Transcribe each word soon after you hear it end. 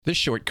The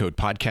Short Code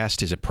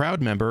Podcast is a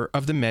proud member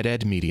of the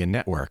MedEd Media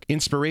Network.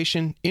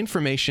 Inspiration,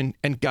 information,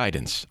 and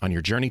guidance on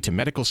your journey to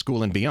medical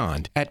school and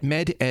beyond at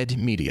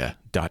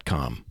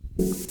mededmedia.com.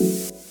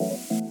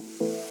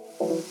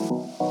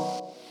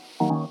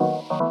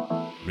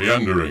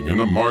 Meandering in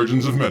the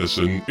margins of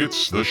medicine,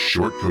 it's the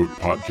Short Code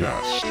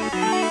Podcast.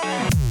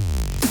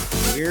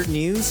 Weird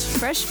news,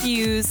 fresh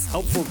views,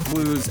 helpful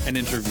clues, and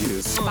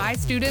interviews. By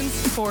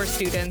students, for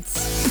students.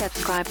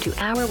 Subscribe to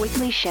our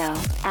weekly show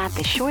at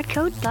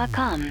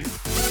theshortcode.com.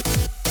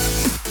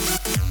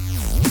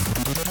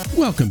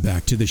 Welcome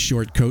back to the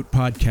Short Coat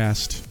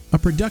Podcast, a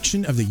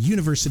production of the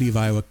University of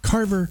Iowa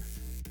Carver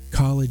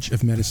College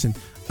of Medicine.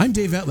 I'm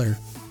Dave Etler.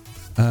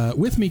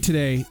 With me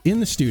today in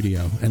the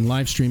studio and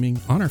live streaming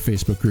on our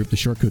Facebook group, the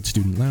Short Coat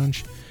Student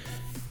Lounge,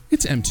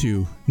 it's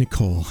M2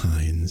 Nicole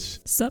Hines.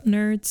 Sup,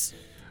 nerds?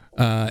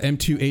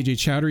 M2 AJ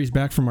Chowdhury is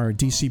back from our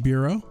DC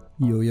bureau.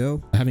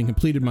 Yo. Having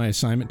completed my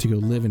assignment to go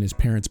live in his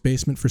parents'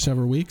 basement for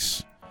several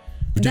weeks.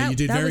 You did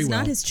very well. That was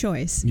not his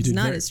choice. It's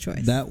not his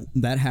choice.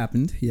 That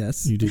happened,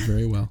 yes. You did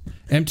very well.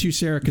 M2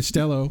 Sarah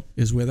Costello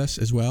is with us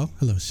as well.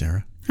 Hello,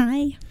 Sarah.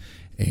 Hi.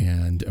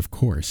 And, of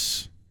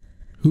course,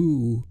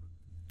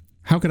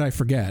 how could I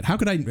forget? I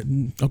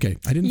didn't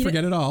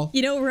forget at all.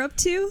 You know what we're up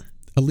to?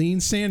 Aline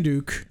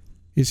Sanduk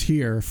is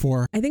here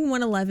for, I think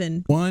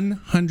 111.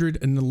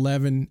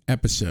 111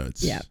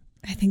 episodes. Yeah,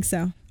 I think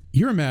so.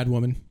 You're a mad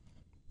woman,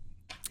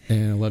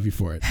 and I love you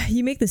for it.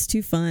 You make this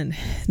too fun.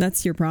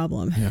 That's your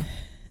problem. Yeah.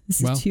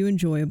 This is too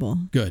enjoyable.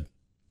 Good.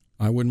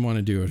 I wouldn't want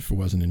to do it if it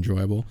wasn't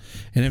enjoyable.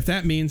 And if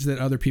that means that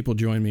other people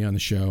join me on the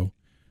show,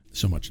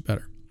 so much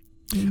better.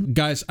 Mm-hmm.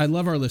 Guys, I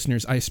love our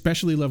listeners. I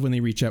especially love when they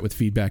reach out with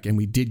feedback, and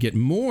we did get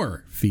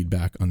more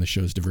feedback on the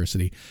show's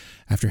diversity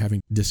after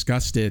having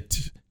discussed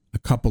it a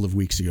couple of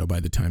weeks ago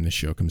by the time this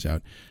show comes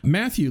out.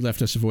 Matthew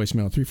left us a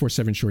voicemail at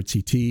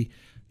 347-SHORT-CT.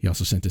 He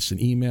also sent us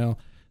an email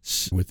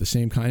with the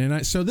same kind.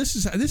 And so this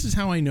is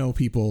how I know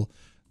people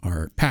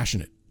are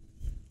passionate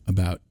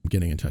about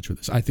getting in touch with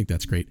us. I think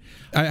that's great.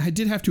 I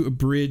did have to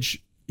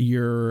abridge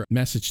your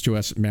message to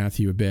us,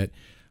 Matthew, a bit.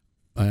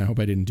 I hope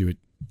I didn't do it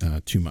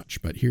too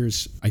much. But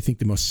here's, I think,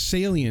 the most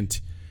salient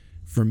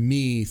for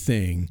me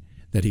thing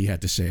that he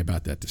had to say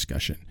about that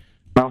discussion.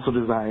 I also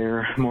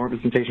desire more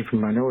representation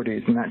from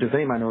minorities, not just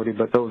any minority,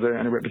 but those that are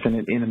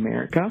underrepresented in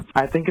America.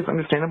 I think it's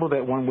understandable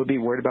that one would be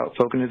worried about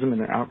tokenism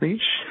and their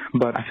outreach,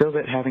 but I feel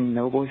that having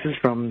no voices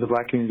from the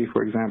Black community,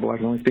 for example, I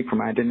can only speak for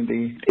my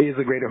identity, is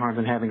a greater harm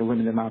than having a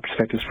limited amount of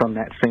perspectives from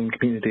that same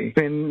community.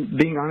 And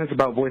being honest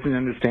about voicing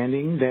and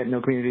understanding that no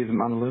community is a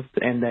monolith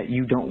and that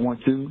you don't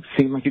want to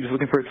seem like you're just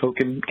looking for a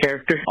token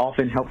character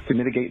often helps to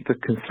mitigate the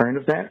concern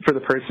of that for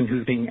the person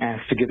who's being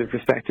asked to give their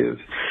perspective.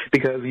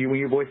 Because when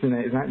you're voicing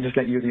that, it's not just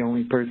that you're the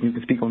only person who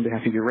can speak on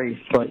behalf of your race,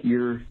 but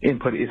your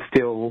input is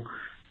still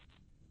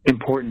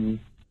important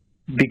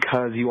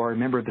because you are a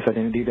member of this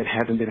identity that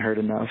hasn't been heard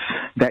enough.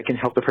 That can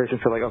help the person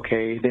feel like,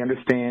 okay, they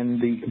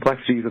understand the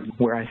complexities of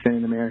where I stand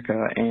in America,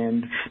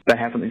 and that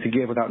I have something to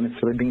give without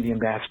necessarily being the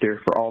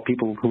ambassador for all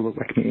people who look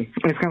like me.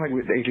 It's kind of like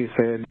what AJ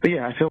said. But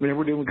yeah, I feel whenever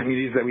we're dealing with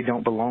communities that we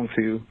don't belong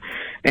to,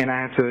 and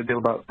I have to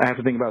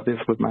think about this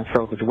with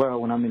myself as well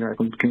when I'm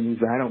interacting with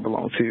communities that I don't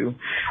belong to.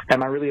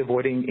 Am I really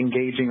avoiding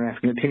engaging or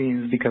asking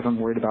opinions because I'm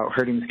worried about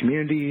hurting this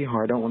community,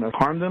 or I don't want to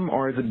harm them,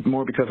 or is it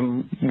more because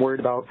I'm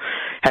worried about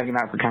having an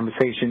awkward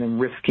conversation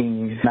and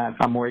risking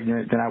I'm more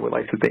ignorant than I would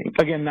like to think?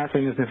 Again, not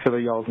saying this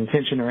necessarily y'all's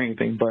intention or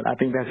anything, but I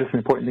think that's just an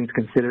important thing to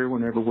consider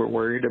whenever we're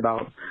worried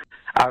about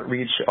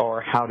outreach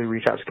or how to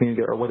reach out to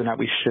community or whether or not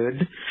we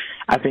should.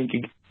 I think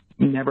it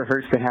never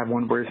hurts to have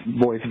one voice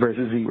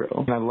versus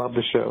zero. And I love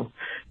the show.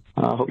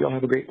 I hope y'all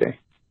have a great day.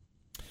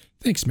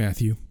 Thanks,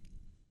 Matthew.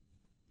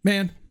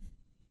 Man,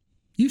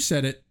 you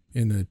said it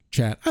in the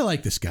chat. I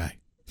like this guy.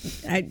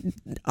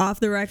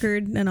 Off the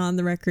record and on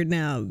the record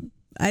now,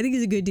 I think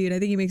he's a good dude. I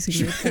think he makes a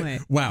great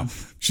point. Wow.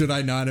 Should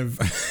I not have?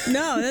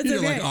 No, that's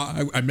okay.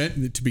 I meant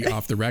it to be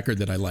off the record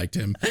that I liked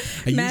him.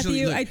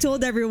 Matthew, I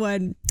told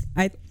everyone,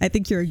 I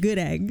think you're a good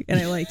egg, and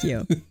I like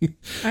you.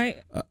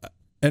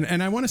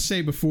 And I want to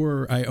say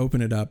before I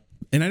open it up,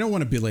 and I don't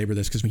want to belabor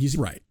this because he's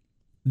right.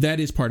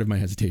 That is part of my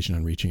hesitation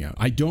on reaching out.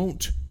 I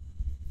don't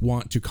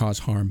want to cause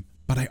harm,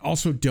 but I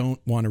also don't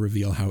want to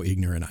reveal how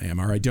ignorant I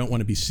am, or I don't want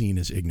to be seen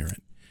as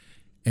ignorant.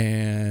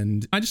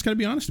 And I just got to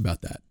be honest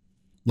about that.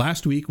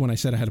 Last week, when I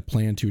said I had a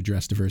plan to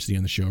address diversity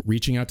on the show,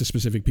 reaching out to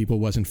specific people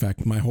was, in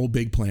fact, my whole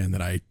big plan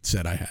that I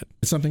said I had.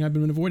 It's something I've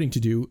been avoiding to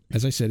do,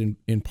 as I said,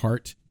 in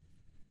part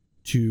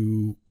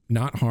to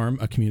not harm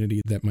a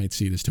community that might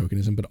see it as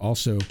tokenism, but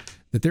also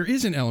that there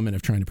is an element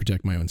of trying to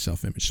protect my own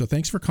self-image. So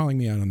thanks for calling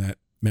me out on that,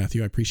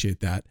 Matthew. I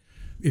appreciate that.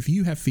 If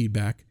you have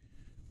feedback,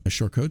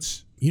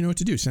 shortcoats, you know what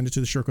to do. Send it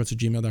to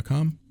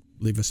theshortcoats@gmail.com.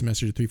 Leave us a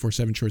message at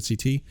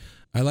 347-SHORT-CT.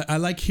 I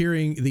like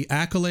hearing the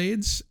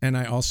accolades, and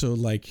I also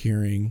like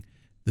hearing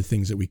the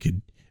things that we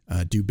could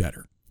do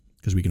better,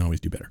 because we can always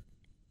do better.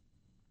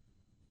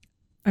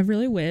 I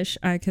really wish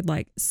I could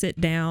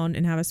sit down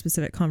and have a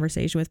specific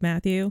conversation with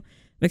Matthew,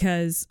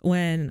 because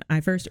when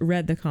I first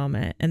read the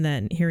comment and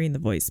then hearing the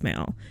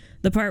voicemail,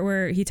 the part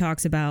where he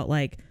talks about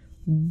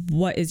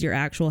what is your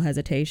actual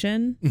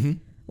hesitation? Mm-hmm.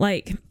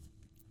 Like,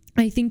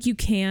 I think you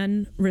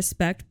can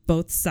respect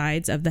both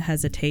sides of the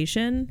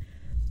hesitation,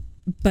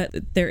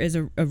 but there is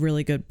a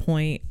really good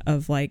point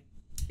of like,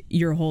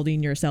 you're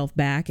holding yourself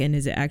back, and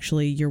is it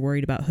actually you're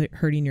worried about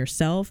hurting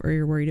yourself, or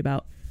you're worried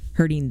about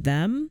hurting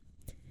them?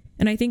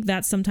 And I think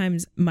that's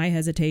sometimes my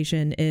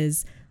hesitation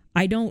is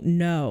I don't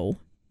know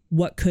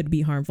what could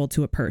be harmful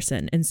to a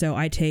person, and so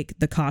I take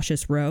the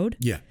cautious road.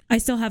 Yeah. I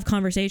still have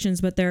conversations,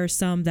 but there are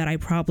some that I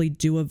probably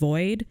do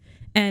avoid,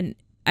 and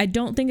I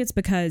don't think it's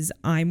because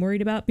I'm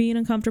worried about being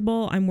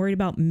uncomfortable. I'm worried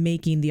about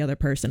making the other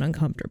person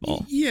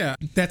uncomfortable. Yeah,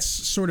 that's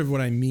sort of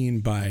what I mean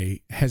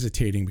by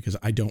hesitating, because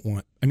I don't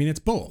want, I mean, it's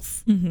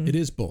both. Mm-hmm. It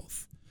is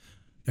both.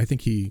 I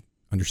think he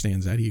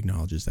understands that. He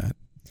acknowledges that.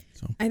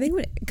 So I think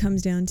what it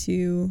comes down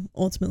to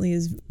ultimately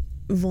is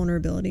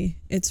vulnerability.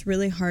 It's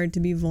really hard to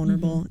be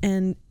vulnerable. Mm-hmm.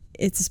 And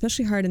it's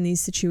especially hard in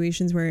these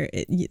situations where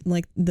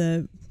like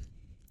the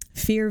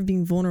fear of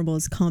being vulnerable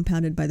is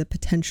compounded by the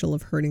potential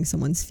of hurting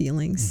someone's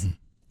feelings. Mm-hmm.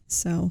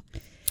 So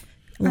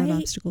a lot of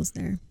obstacles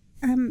there.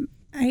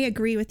 I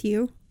agree with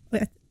you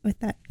with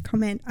that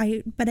comment.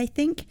 But I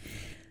think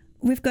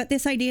we've got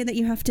this idea that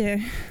you have to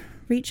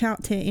reach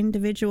out to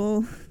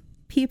individual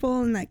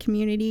people in that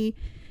community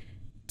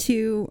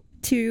to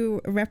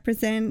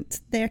represent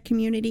their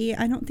community.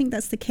 I don't think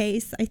that's the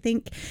case. I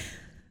think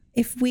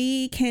if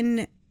we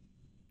can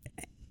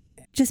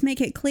just make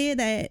it clear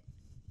that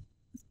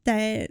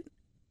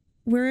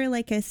we're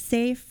like a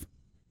safe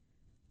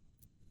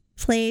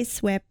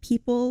place where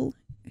people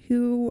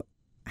who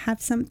have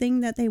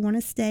something that they want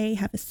to say,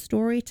 have a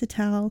story to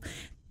tell,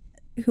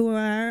 who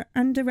are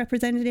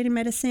underrepresented in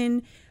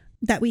medicine,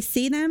 that we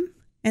see them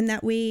and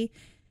that we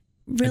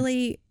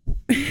really...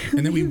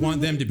 And then we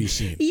want them to be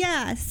seen.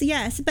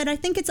 Yes. But I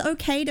think it's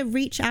okay to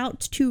reach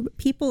out to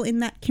people in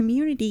that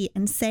community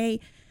and say,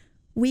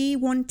 we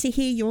want to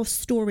hear your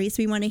stories.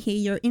 We want to hear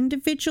your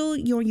individual,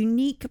 your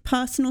unique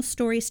personal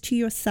stories to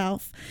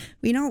yourself.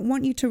 We don't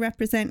want you to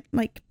represent,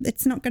 like,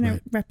 it's not going to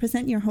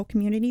represent your whole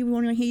community. We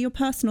want to hear your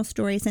personal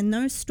stories, and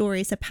those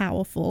stories are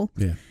powerful.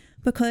 Yeah.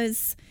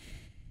 Because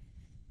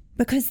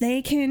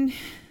they can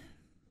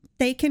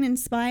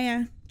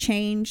inspire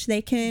change.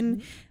 They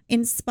can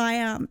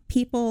inspire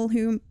people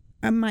who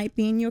might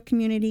be in your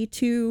community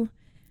to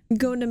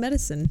go into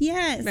medicine.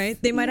 Yes.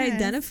 Right? They might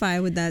identify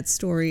with that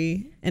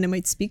story and it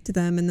might speak to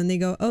them, and then they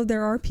go, oh,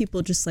 there are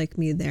people just like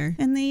me there.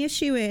 And the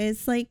issue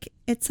is, like,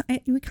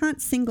 we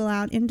can't single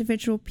out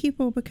individual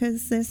people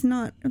because there's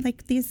not,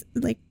 these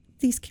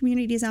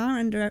communities are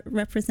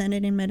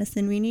underrepresented in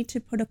medicine. We need to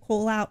put a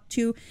call out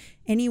to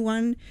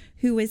anyone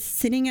who is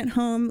sitting at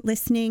home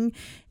listening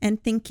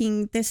and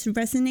thinking, this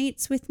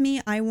resonates with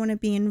me. I want to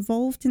be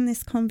involved in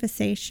this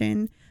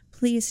conversation.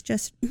 Please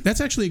just...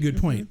 That's actually a good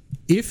point.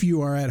 If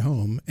you are at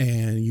home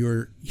and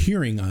you're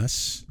hearing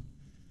us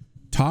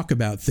talk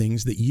about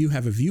things that you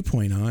have a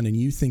viewpoint on, and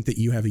you think that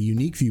you have a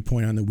unique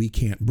viewpoint on that we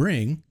can't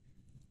bring,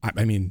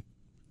 I mean,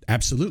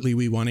 absolutely,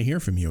 we want to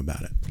hear from you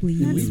about it.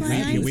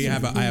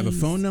 I have a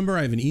phone number.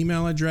 I have an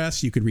email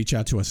address. You could reach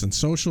out to us on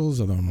socials.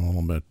 Although I'm a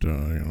little bit,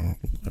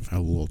 I've had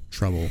a little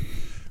trouble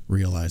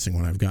realizing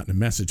when I've gotten a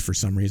message for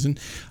some reason.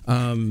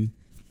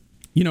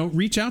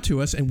 Reach out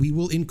to us and we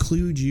will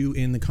include you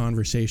in the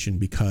conversation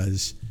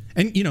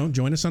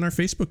join us on our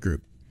Facebook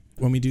group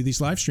when we do these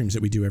live streams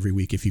that we do every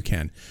week if you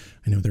can.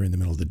 I know they're in the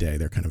middle of the day.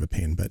 They're kind of a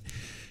pain, but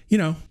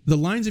the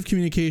lines of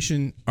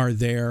communication are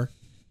there.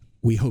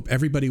 We hope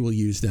everybody will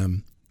use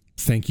them.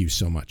 Thank you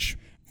so much.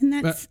 And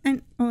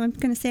I'm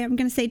going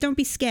to say, don't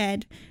be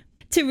scared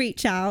to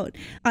reach out.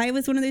 I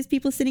was one of those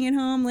people sitting at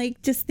home,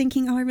 like, just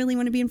thinking, I really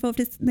want to be involved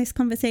in this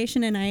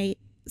conversation. And I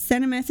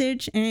sent a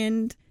message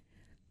and,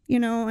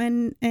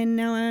 and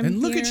now I'm And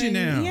look at you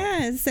now.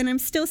 Yes. And I'm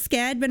still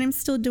scared, but I'm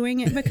still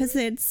doing it because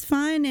it's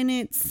fun and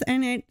it's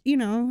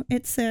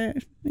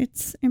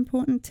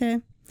important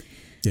to,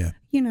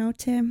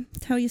 to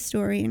tell your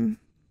story. And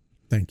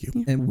thank you.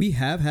 And we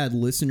have had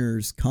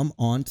listeners come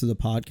onto the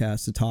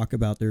podcast to talk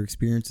about their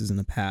experiences in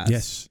the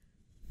past.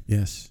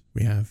 Yes,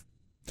 we have.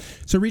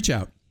 So reach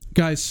out.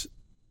 Guys,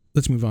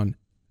 let's move on.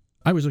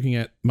 I was looking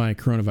at my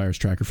coronavirus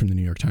tracker from the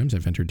New York Times.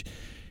 I've entered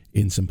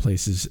in some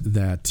places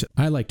that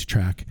I like to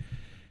track.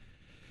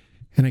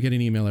 And I get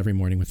an email every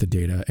morning with the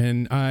data.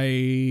 And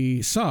I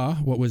saw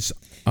what was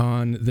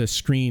on the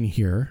screen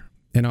here,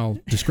 and I'll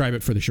describe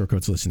it for the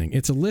shortcoats listening.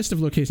 It's a list of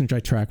locations I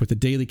track with the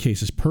daily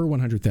cases per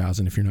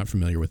 100,000, if you're not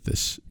familiar with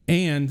this,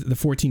 and the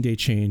 14-day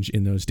change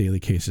in those daily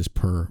cases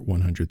per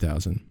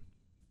 100,000.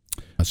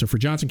 So for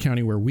Johnson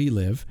County, where we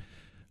live,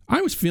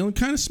 I was feeling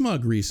kind of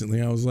smug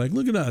recently. I was like,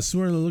 look at us.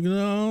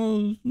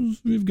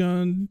 We've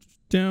gone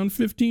down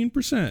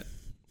 15%.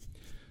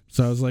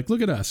 So I was like,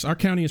 look at us. Our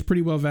county is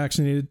pretty well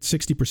vaccinated,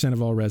 60%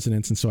 of all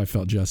residents, and so I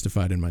felt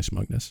justified in my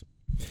smugness.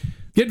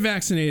 Get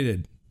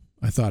vaccinated,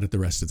 I thought, at the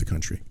rest of the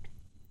country.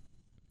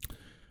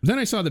 Then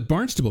I saw that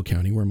Barnstable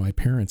County, where my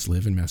parents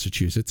live in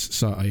Massachusetts,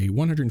 saw a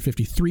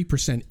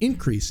 153%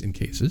 increase in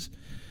cases.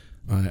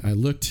 I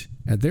looked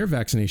at their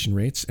vaccination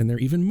rates, and they're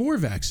even more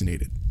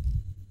vaccinated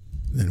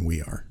than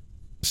we are,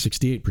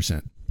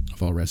 68%.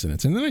 of all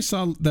residents. And then I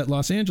saw that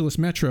Los Angeles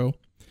Metro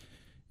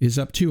is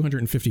up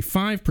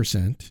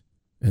 255%,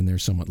 and they're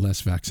somewhat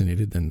less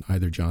vaccinated than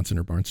either Johnson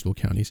or Barnstable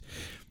counties.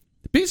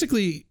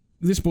 Basically,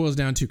 this boils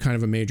down to kind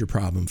of a major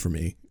problem for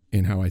me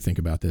in how I think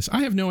about this.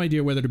 I have no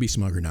idea whether to be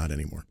smug or not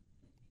anymore.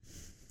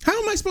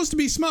 How am I supposed to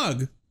be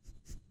smug?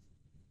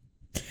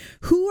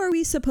 Who are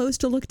we supposed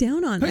to look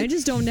down on? I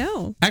just don't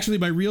know. Actually,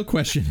 my real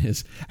question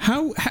is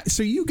how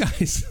so you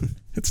guys,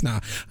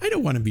 I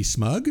don't want to be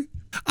smug.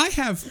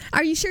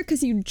 Are you sure?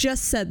 Because you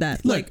just said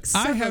that. Look, like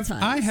several times.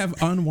 I have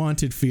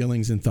unwanted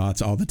feelings and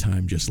thoughts all the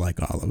time, just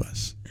like all of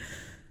us.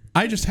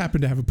 I just happen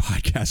to have a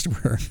podcast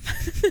where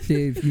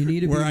Dave, you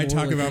need to where I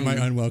talk about my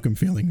unwelcome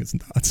feelings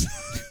and thoughts.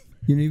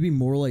 You need to be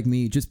more like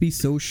me. Just be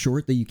so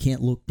short that you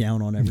can't look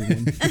down on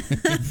everyone.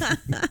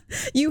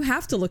 You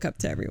have to look up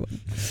to everyone.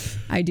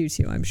 I do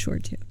too. I'm sure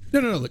too. No.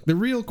 Look, my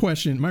real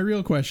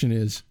question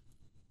is,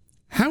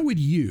 how would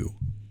you,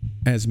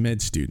 as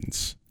med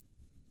students,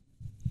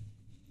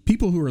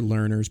 people who are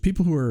learners,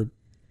 people who are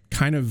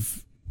kind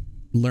of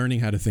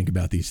learning how to think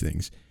about these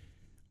things,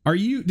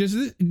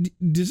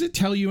 does it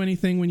tell you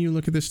anything when you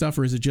look at this stuff,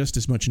 or is it just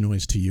as much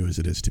noise to you as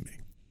it is to me?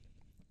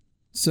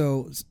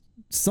 So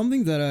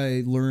something that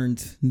I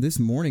learned this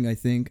morning, I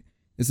think,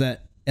 is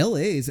that LA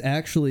is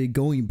actually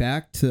going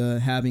back to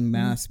having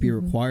masks be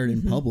required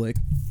in public.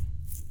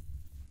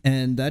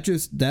 And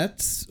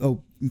that's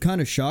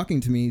kind of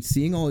shocking to me,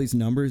 seeing all these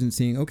numbers and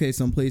seeing, okay,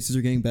 some places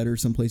are getting better,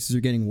 some places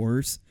are getting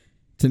worse.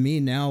 To me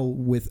now,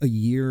 with a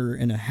year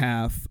and a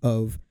half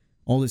of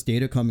all this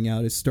data coming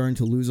out, is starting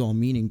to lose all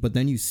meaning. But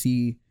then you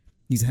see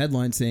these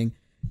headlines saying,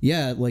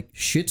 yeah, like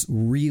shit's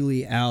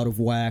really out of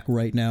whack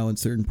right now in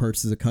certain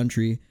parts of the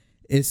country.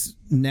 It's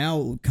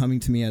now coming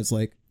to me as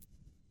like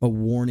a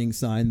warning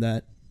sign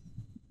that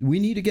we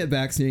need to get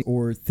vaccinated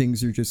or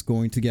things are just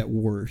going to get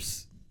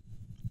worse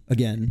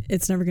again.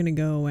 It's never going to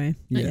go away.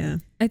 Yeah.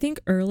 I think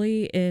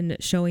early in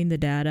showing the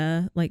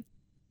data, like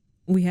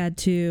we had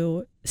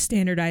to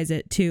standardize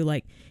it to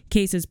like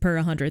cases per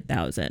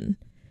 100,000.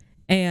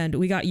 And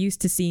we got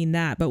used to seeing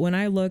that. But when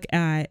I look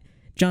at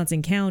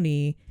Johnson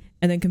County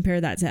and then compare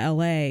that to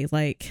LA,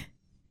 like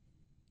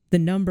the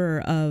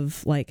number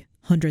of like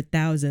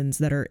 100,000s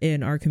that are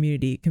in our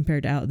community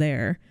compared to out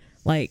there,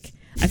 like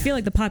I feel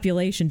like the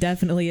population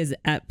definitely is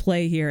at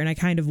play here, and I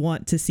kind of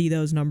want to see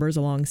those numbers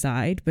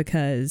alongside,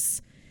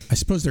 because I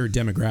suppose there are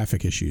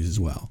demographic issues as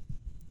well.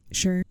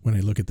 Sure. When I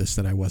look at this,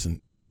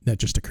 that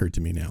just occurred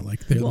to me now. Like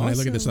when I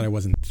look at this, that I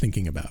wasn't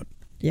thinking about.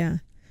 Yeah.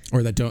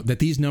 Or that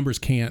these numbers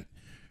can't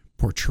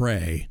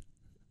portray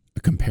a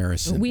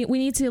comparison. We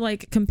need to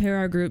like compare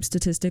our group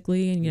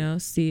statistically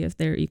and, see if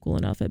they're equal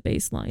enough at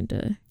baseline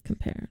to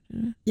compare.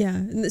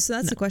 Yeah. So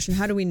that's the question.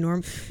 How do we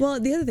Well,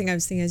 the other thing I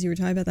was thinking as you were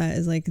talking about that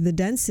is like the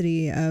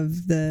density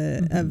of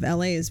of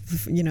LA is,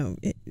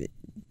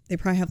 they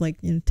probably have like,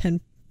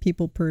 10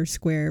 people per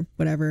square,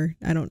 whatever.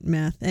 I don't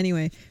math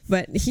anyway.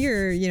 But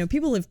here,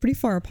 people live pretty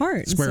far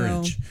apart. Square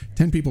inch.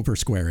 10 people per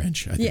square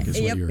inch, I think is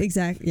what you're...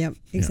 Exactly. Yep,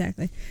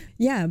 exactly.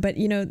 Yeah, but,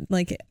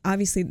 like,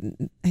 obviously,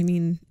 I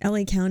mean,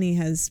 LA County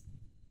has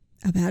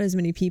about as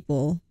many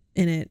people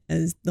in it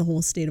as the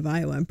whole state of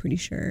Iowa, I'm pretty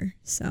sure.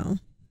 So,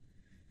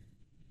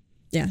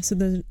 yeah, so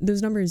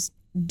those numbers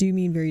do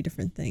mean very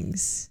different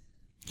things.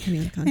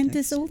 Depending on the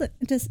context.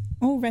 And does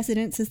all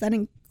residents, is that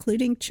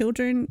including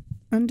children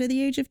under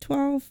the age of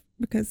 12?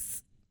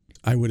 Because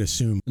I would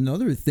assume.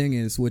 Another thing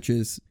is, which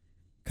is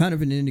kind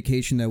of an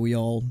indication that we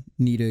all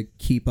need to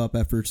keep up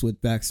efforts with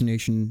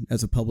vaccination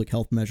as a public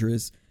health measure,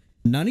 is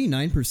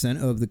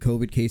 99% of the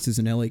COVID cases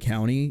in LA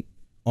County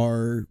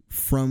are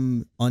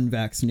from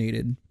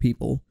unvaccinated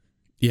people.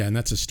 Yeah, and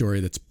that's a story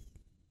that's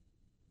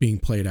being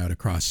played out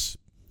across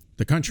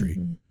the country.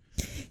 Mm-hmm.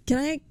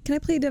 Can I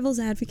play devil's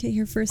advocate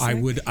here for a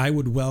second? I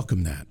would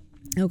welcome that.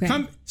 Okay.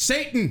 Come,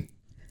 Satan.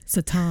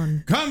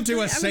 Satan. Come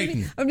to us,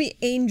 Satan. I would be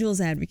angel's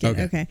advocate.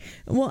 Okay.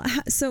 Well,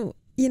 so,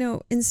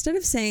 instead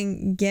of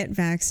saying get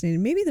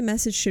vaccinated, maybe the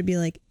message should be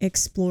like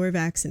explore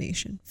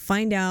vaccination.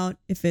 Find out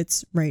if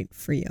it's right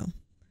for you.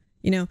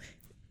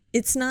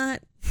 It's not...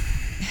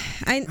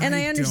 I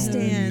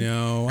understand.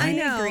 I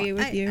agree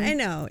with you. I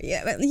know.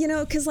 Yeah,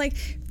 because like...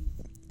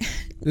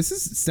 This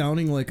is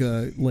sounding like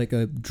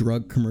a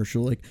drug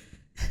commercial. Like,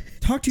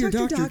 talk to your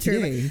doctor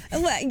today.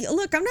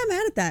 Look, I'm not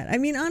mad at that. I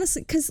mean,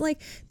 honestly, because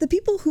like the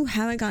people who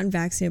haven't gotten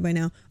vaccinated by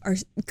now are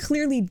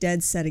clearly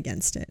dead set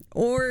against it,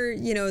 or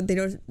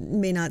they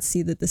may not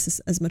see that this is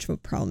as much of a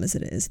problem as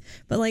it is.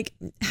 But like,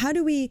 how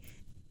do we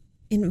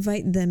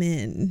invite them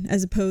in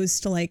as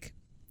opposed to like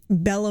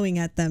bellowing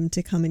at them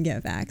to come and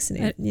get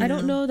vaccinated? I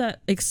don't know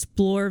that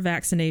explore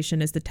vaccination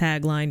is the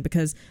tagline,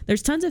 because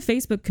there's tons of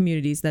Facebook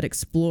communities that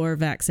explore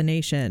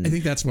vaccination. I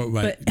think that's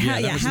what.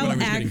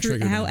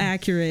 How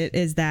accurate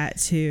is that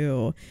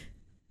to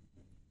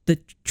the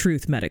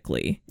truth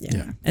medically?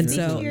 Yeah. And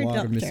Speak so to your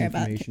doctor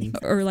about it.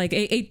 or like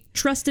a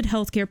trusted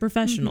healthcare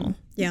professional.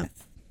 Mm-hmm.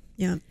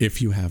 Yeah.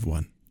 If you have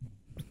one.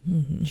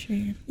 Mm-hmm. Sure.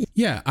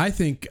 Yeah, I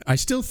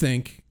still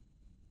think.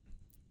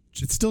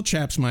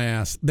 chaps my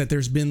ass that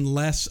there's been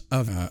less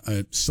of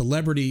a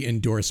celebrity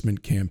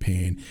endorsement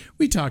campaign.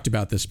 We talked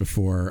about this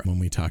before when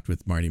we talked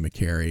with Marty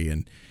McCary,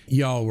 and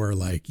y'all were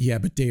like, yeah,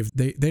 but Dave,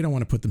 they don't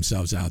want to put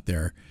themselves out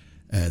there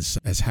as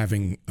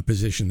having a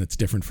position that's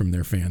different from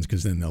their fans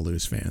because then they'll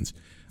lose fans.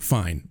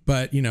 Fine.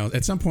 But,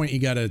 at some point you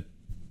got to,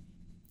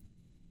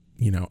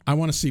 I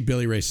want to see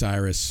Billy Ray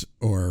Cyrus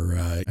or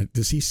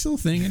does he still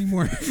thing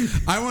anymore?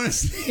 I want to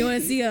see. You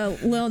want to see a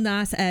Lil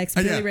Nas X,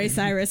 Billy Ray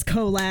Cyrus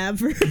collab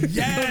for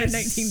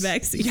COVID-19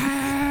 vaccine.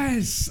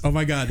 Yes. Oh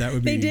my God, that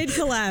would be. They did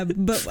collab,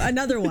 but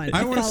another one.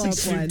 I want to see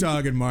Snoop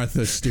Dogg and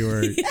Martha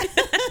Stewart,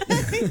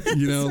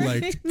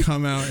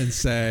 come out and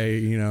say,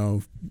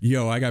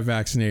 yo, I got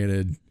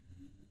vaccinated.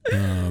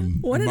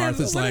 What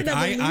Martha's what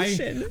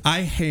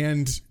I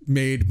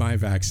hand-made my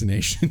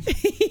vaccination.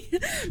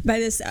 By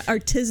this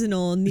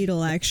artisanal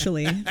needle,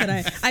 actually,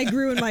 that I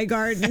grew in my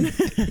garden.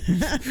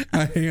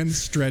 A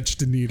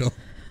hand-stretched needle.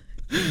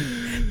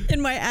 In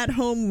my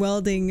at-home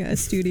welding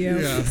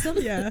studio.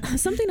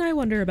 Something I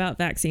wonder about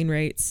vaccine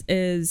rates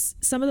is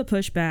some of the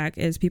pushback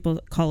is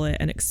people call it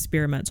an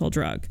experimental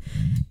drug.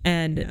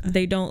 And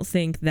they don't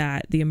think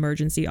that the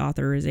emergency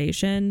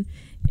authorization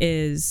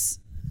is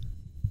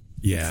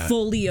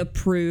fully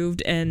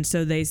approved. And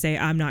so they say,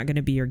 I'm not going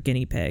to be your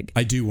guinea pig.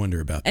 I do wonder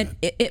about that.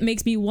 And it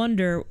makes me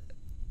wonder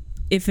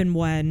if and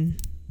when,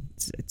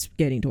 it's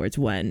getting towards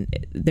when,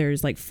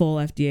 there's like full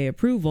FDA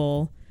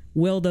approval,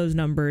 will those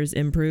numbers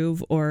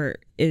improve, or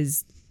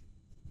is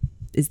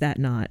that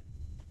not?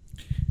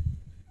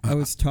 I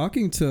was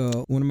talking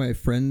to one of my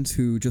friends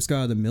who just got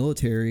out of the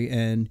military,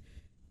 and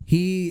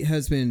he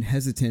has been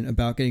hesitant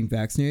about getting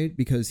vaccinated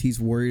because he's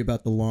worried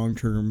about the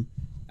long-term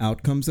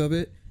outcomes of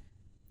it.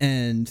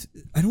 And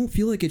I don't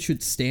feel like it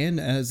should stand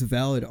as a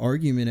valid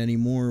argument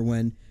anymore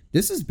when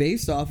this is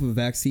based off of a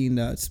vaccine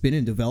that's been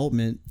in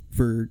development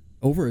for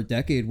over a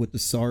decade with the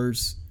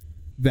SARS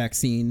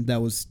vaccine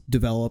that was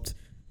developed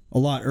a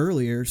lot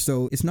earlier.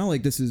 So it's not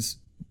like this is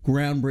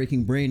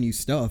groundbreaking, brand new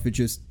stuff. It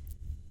just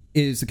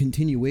is a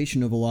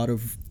continuation of a lot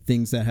of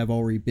things that have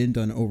already been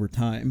done over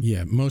time.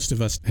 Yeah, most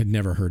of us had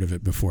never heard of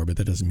it before, but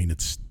that doesn't mean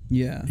it's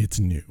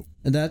new.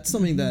 And that's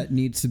something that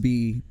needs to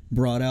be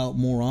brought out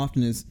more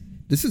often. Is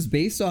this is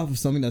based off of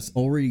something that's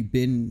already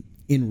been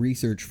in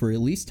research for at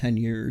least 10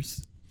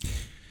 years.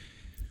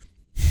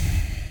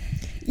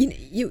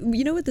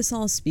 You know what this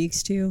all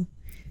speaks to?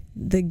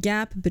 The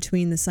gap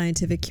between the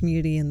scientific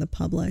community and the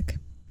public.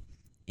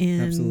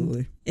 And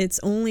absolutely, it's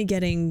only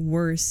getting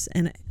worse.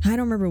 And I don't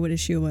remember what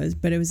issue it was,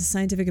 but it was a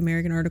Scientific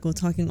American article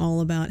talking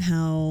all about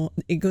how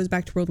it goes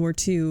back to World War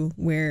II,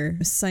 where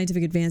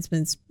scientific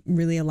advancements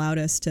really allowed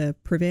us to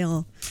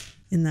prevail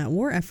in that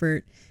war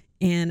effort.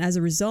 And as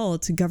a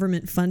result,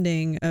 government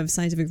funding of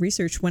scientific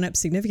research went up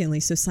significantly.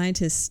 So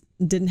scientists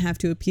didn't have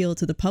to appeal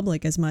to the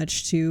public as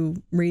much to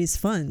raise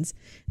funds.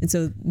 And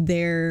so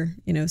there,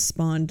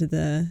 spawned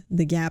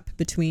the gap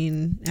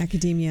between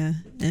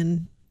academia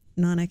and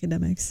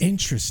non-academics.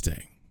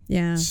 Interesting.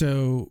 Yeah.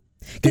 So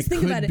it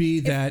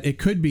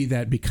could be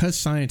that because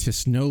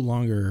scientists no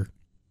longer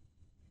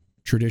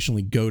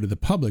traditionally go to the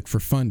public for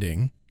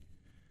funding,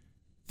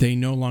 they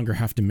no longer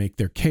have to make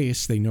their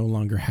case. They no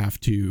longer have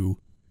to,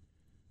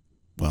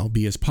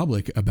 be as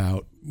public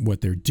about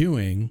what they're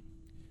doing.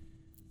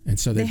 And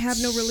so they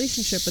have no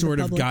relationship with the sort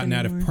public of gotten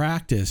anymore. out of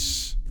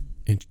practice.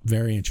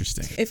 Very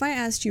interesting. If I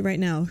asked you right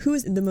now, who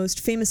is the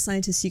most famous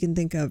scientist you can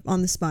think of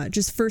on the spot?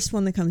 Just first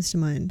one that comes to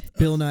mind.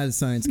 Bill Nye the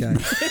Science Guy.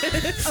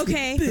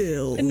 Okay.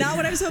 Bill. Not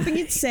what I was hoping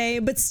you'd say,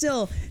 but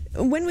still,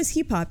 when was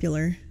he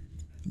popular?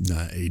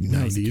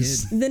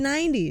 90s. The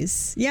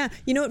 90s. Yeah.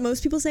 You know what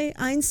most people say?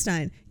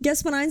 Einstein.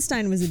 Guess when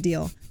Einstein was a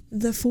deal?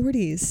 The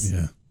 40s.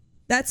 Yeah.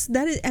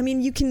 That is, I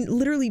mean, you can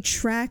literally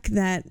track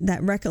that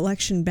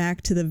recollection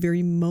back to the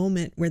very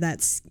moment where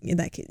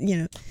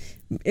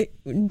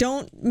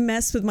don't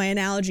mess with my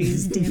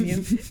analogies, damn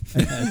you.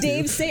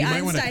 Dave, say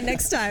Einstein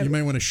next time. You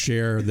might want to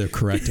share the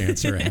correct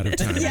answer ahead of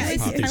time. Yeah, I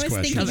was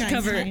thinking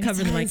cover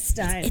the mic.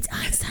 Einstein. It's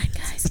Einstein,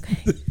 guys.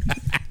 Okay.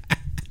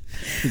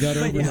 You got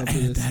to open up to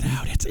this. That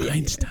out. It's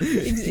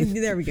Einstein.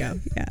 There we go.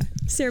 Yeah.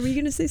 Sarah, were you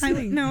going to say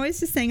something? I was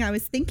just saying I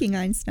was thinking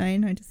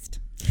Einstein.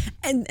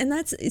 And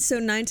that's so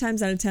 9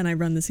 times out of 10 I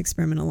run this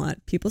experiment a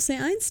lot. People say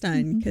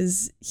Einstein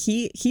because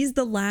he's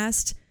the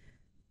last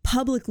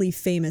publicly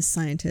famous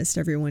scientist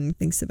everyone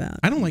thinks about.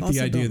 I don't like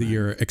the idea that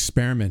you're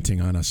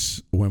experimenting on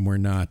us when we're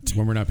not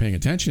paying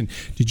attention.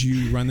 Did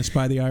you run this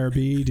by the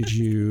IRB? Did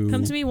you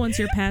come to me once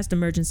you're past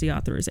emergency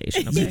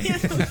authorization? Okay.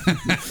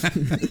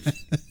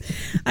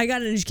 I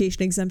got an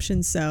education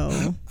exemption,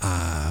 so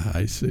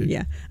I see.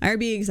 Yeah,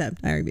 IRB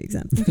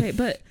exempt. Okay,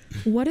 but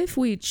what if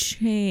we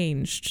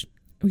changed?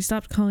 We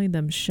stopped calling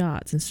them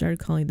shots and started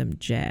calling them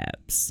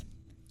jabs.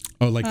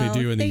 Oh, like they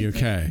do in the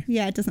UK.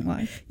 Yeah, it doesn't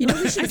work. You know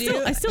what we should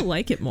do? I still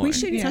like it more. We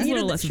should. It's a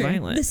little less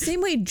violent. The same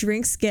way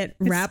drinks get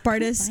rap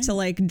artists to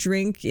like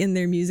drink in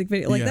their music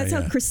video. Like that's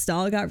how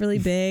Cristal got really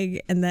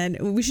big. And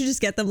then we should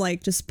just get them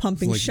like just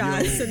pumping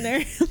shots in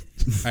there.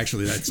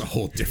 Actually, that's a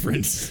whole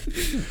different.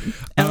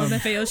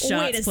 LMFAO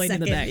shots played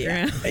in the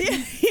background.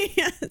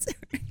 Yeah, that's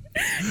right.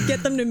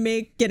 get them to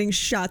make getting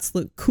shots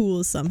look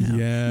cool somehow.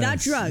 Yes, Not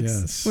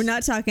drugs. yes. We're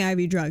not talking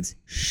IV drugs.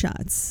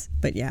 Shots.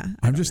 But yeah.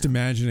 I'm just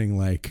imagining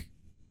like,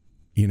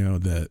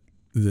 the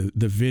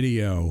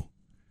video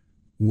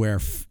where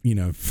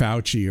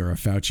Fauci or a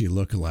Fauci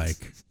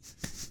lookalike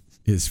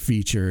is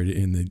featured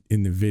in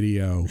the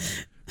video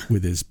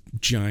with his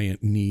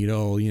giant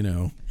needle,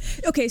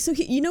 Okay, so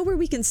where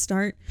we can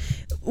start?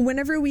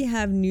 Whenever we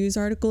have news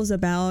articles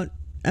about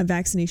a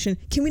vaccination,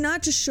 can we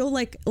not just show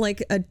like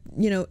a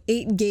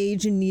 8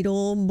 gauge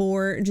needle,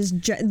 more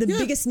just the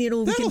biggest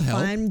needle we can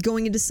find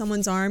going into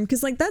someone's arm?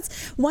 Because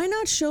why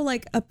not show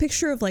like a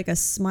picture of like a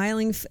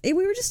smiling we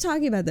were just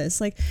talking about this,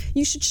 like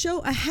you should show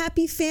a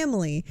happy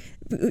family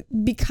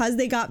because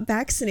they got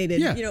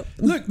vaccinated.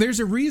 Look, there's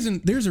a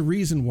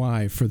reason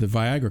why for the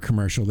Viagra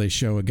commercial they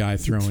show a guy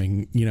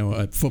throwing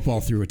a football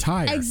through a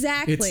tire.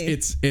 Exactly.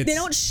 It's they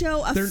don't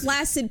show a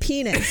flaccid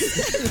penis.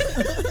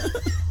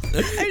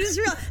 I just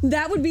realized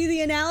that would be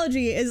the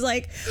analogy, is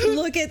like,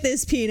 look at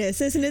this penis.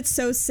 Isn't it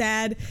so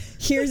sad?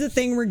 Here's a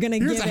thing we're going to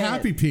give it. Here's a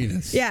happy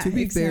penis. Yeah, to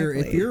be fair,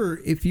 exactly.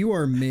 if you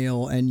are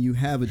male and you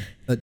have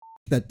a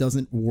that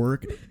doesn't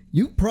work,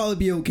 you'd probably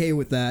be okay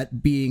with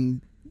that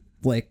being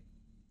like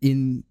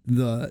being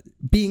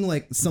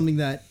like something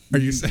that are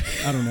you saying?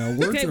 I don't know.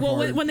 Words okay, are well,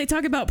 hard. when they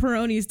talk about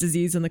Peyronie's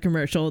disease in the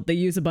commercial, they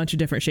use a bunch of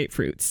different shaped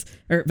fruits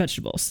or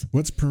vegetables.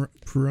 What's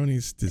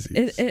Peyronie's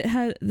disease? It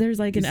has there's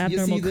like an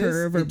abnormal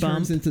curve or it bump.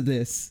 turns into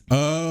this.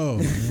 Oh,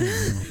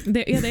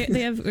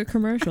 they have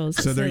commercials.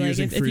 So they're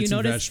using like, fruits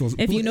and vegetables.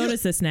 If you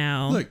notice this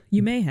now, look,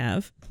 you may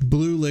have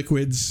blue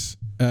liquids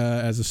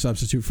as a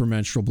substitute for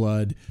menstrual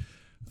blood.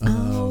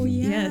 Oh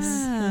yeah.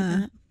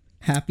 Yes.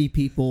 Happy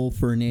people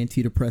for an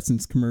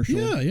antidepressants commercial.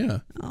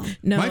 Yeah. Oh.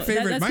 No, my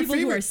favorite. That's people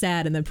who are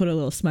sad and then put a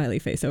little smiley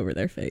face over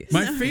their face.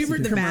 My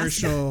favorite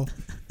commercial.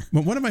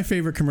 Well, one of my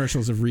favorite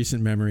commercials of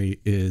recent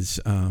memory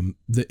is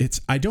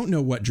I don't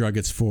know what drug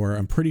it's for.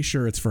 I'm pretty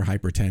sure it's for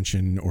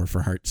hypertension or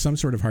for some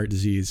sort of heart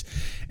disease.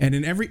 And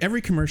in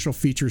every commercial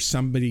features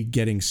somebody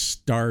getting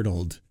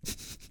startled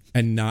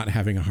and not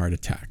having a heart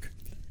attack.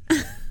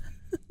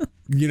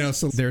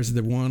 So there's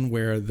the one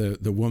where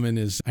the woman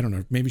is, I don't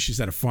know, maybe she's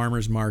at a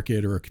farmer's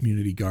market or a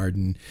community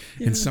garden,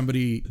 and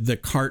the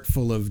cart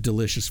full of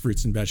delicious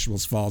fruits and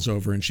vegetables falls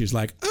over, and she's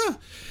like, ah,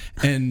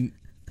 and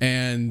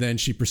then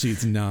she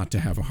proceeds not to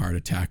have a heart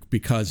attack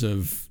because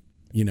of,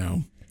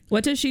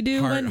 What does she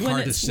do when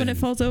it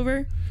falls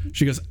over?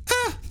 She goes,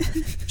 ah.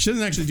 She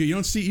doesn't actually do.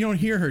 You don't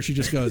hear her. She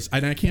just goes,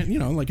 and I can't,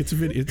 like it's a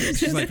video.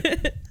 She's like.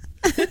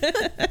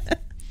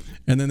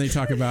 And then they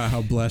talk about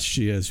how blessed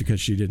she is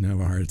because she didn't have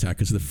a heart attack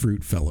because the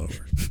fruit fell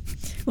over.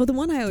 Well, the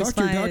one I always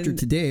Talk to your doctor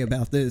today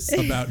about this.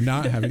 About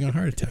not having a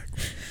heart attack.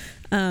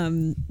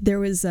 There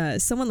was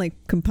someone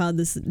like compiled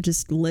this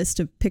just list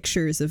of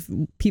pictures of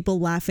people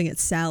laughing at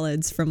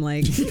salads from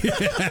like,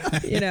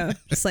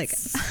 just like,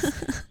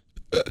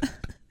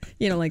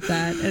 like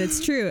that. And it's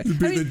true.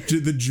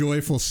 The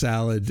joyful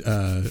salad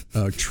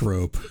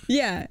trope.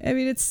 Yeah. I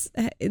mean,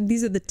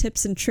 these are the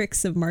tips and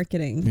tricks of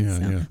marketing.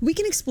 Yeah. We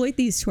can exploit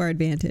these to our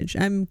advantage.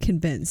 I'm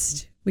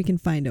convinced we can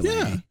find a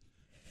way.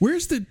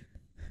 Where's the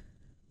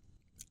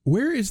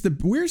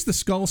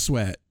skull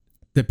sweat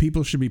that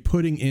people should be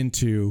putting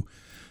into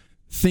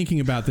thinking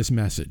about this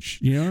message?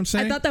 You know what I'm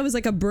saying? I thought that was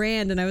like a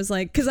brand, and I was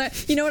like,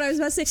 because you know what I was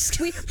about to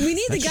say? We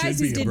need the guys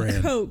who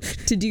did coke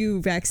to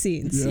do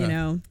vaccines,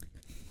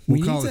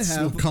 We'll call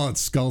it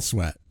skull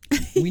sweat.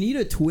 We need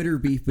a Twitter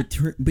beef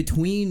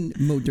between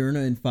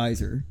Moderna and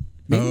Pfizer.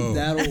 Maybe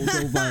that'll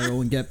go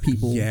viral and get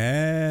people.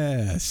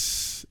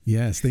 Yes.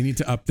 They need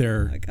to up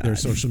their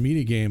social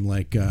media game,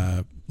 like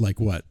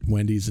what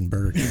Wendy's and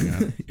Burger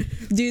King.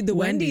 Dude, the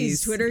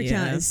Wendy's Twitter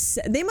account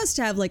they must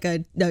have like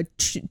a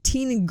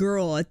teen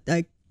girl,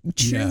 a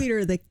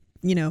cheerleader that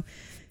Do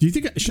you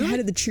think head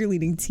of the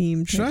cheerleading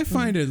team? Should I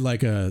find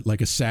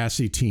a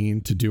sassy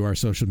teen to do our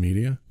social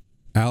media?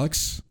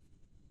 Alex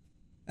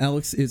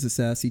is a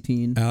sassy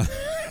teen.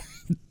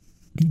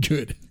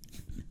 Good.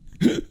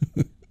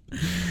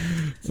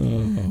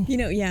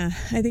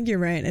 I think you're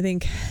right. I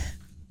think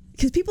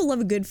because people love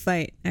a good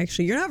fight.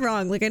 Actually, you're not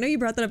wrong. Like, I know you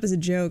brought that up as a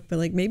joke, but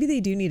like maybe they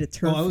do need a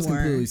turf war. I was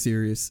completely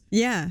serious.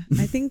 Yeah,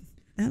 I think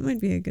that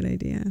might be a good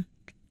idea.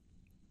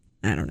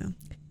 I don't know.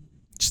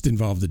 Just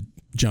involve the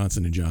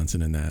Johnson &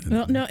 Johnson in that.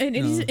 Well, no, it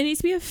needs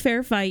to be a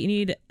fair fight. You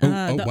need.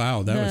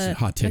 Wow, that was a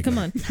hot take. Come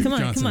on,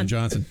 Johnson &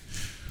 Johnson.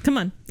 Come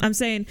on, I'm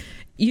saying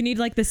you need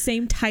like the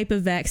same type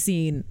of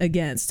vaccine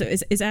against. So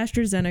is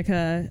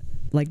AstraZeneca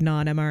like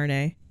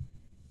non-mRNA?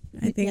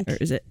 I think, or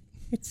is it?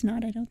 It's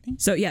not. I don't think.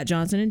 So yeah,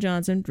 Johnson &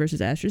 Johnson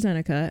versus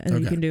AstraZeneca, and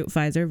then you can do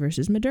Pfizer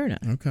versus Moderna.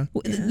 Okay.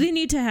 They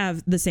need to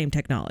have the same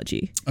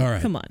technology. All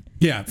right. Come on.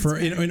 Yeah.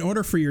 In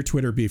order for your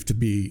Twitter beef to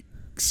be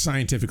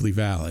scientifically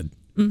valid,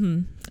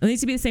 it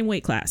needs to be the same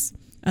weight class.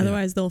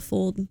 Otherwise, they'll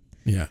fold.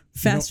 Yeah.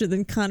 Faster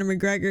than Conor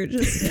McGregor.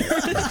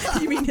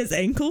 Just you mean his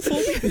ankle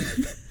folded?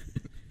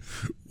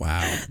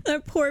 Wow.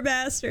 That poor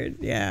bastard.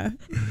 Yeah.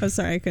 I'm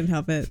sorry, I couldn't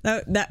help it.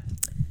 That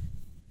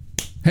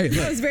Hey, That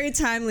look, was very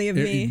timely of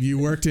me. you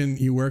worked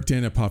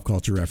in a pop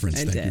culture reference.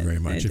 I Thank did, you very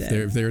much. I If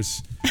did.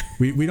 there's,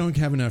 we don't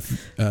have enough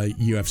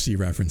UFC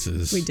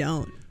references. We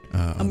don't. on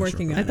I'm the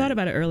working show. on I thought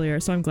about it earlier,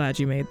 so I'm glad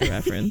you made the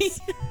reference.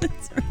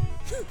 That's right.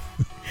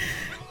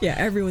 Yeah,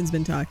 everyone's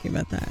been talking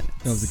about that.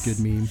 That was a good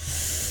meme.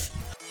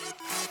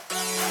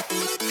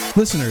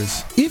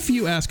 Listeners, if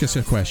you ask us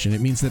a question, it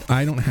means that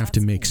I don't have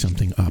to make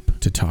something up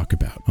to talk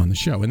about on the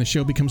show, and the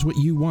show becomes what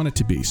you want it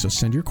to be. So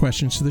send your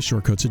questions to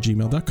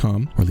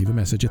theshortcoats@gmail.com or leave a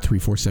message at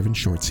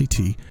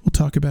 347-SHORT-CT. We'll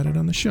talk about it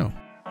on the show.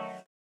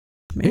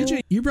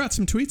 AJ, you brought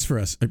some tweets for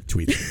us.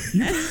 Tweets.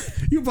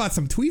 You brought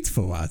some tweets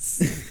for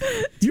us.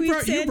 You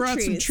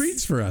brought some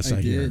treats for us,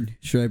 I hear. did.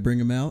 Should I bring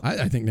them out?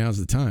 I think now's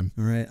the time.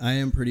 All right. I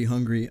am pretty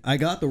hungry. I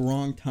got the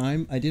wrong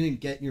time. I didn't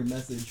get your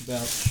message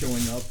about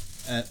showing up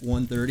at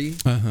 1:30.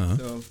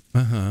 So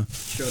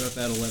showed up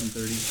at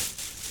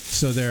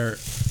 11:30.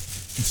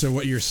 So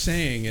what you're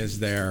saying is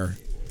they're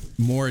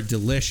more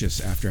delicious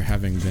after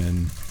having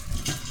been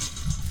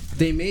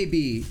They may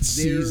be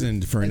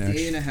seasoned for an a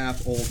extra day and a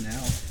half old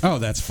now. Oh,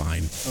 that's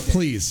fine. Okay.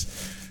 Please.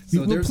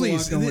 So there's a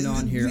lot going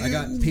on here. I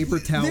got paper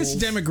towels. This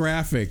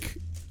demographic,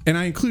 and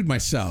I include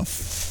myself,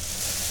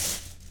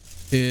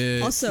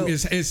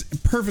 is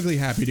perfectly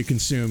happy to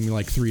consume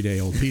like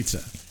 3-day-old pizza.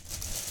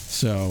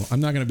 So I'm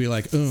not going to be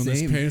like, oh,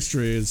 this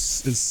pastry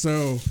is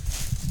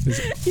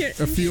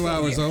a few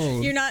hours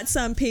old. You're not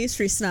some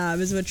pastry snob,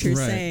 is what you're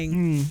Right.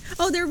 saying.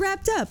 Oh, they're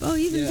wrapped up. Oh,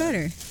 even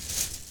better.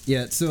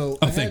 Yeah, so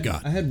thank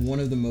God. I had one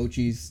of the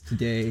mochis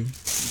today,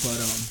 but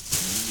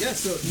yeah,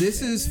 so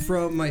this is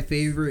from my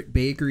favorite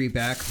bakery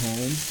back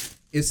home.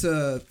 It's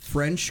a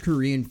French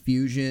Korean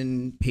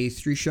fusion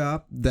pastry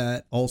shop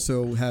that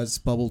also has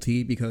bubble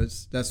tea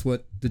because that's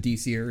what the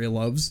DC area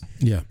loves.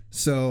 Yeah.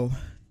 So,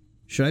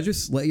 should I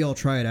just let y'all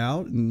try it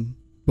out and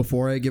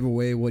before I give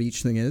away what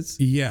each thing is?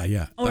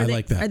 Yeah. Oh, I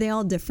like that. Are they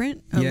all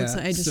different? Oh, looks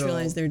like I just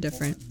realized they're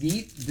different.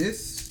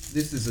 This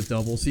is a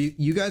double. So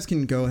you guys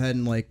can go ahead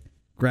and like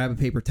grab a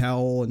paper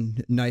towel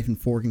and knife and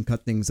fork and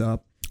cut things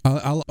up.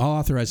 I'll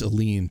authorize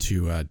Aline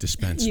to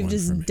dispense You've one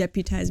just for me.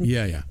 deputized me.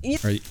 Yeah.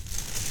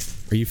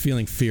 Are you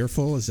feeling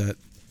fearful? Is that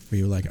where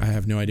you're like, I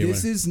have no idea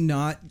This is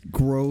not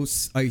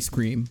gross ice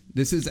cream.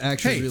 This is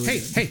actually really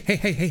good.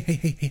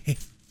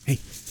 Hey.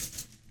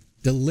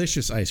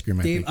 Delicious ice cream,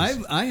 Dave, I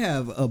think. I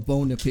have a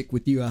bone to pick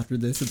with you after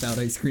this about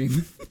ice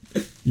cream.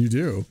 You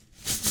do?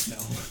 No.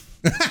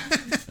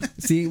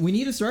 See, we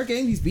need to start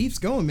getting these beefs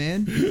going,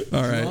 man.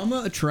 All right.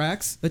 Drama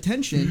attracts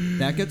attention.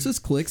 That gets us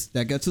clicks.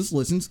 That gets us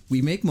listens.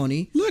 We make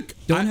money. Look,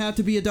 don't have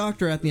to be a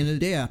doctor at the end of the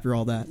day after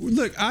all that.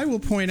 Look, I will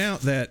point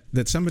out that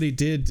somebody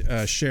did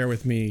share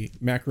with me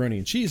macaroni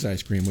and cheese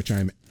ice cream, which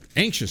I'm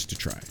anxious to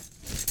try.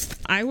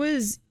 I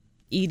was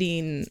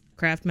eating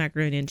Kraft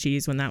macaroni and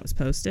cheese when that was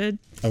posted.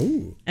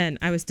 Oh. And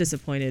I was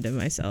disappointed in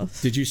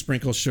myself. Did you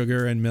sprinkle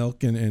sugar and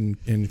milk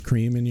and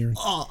cream in your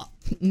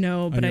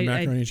No, but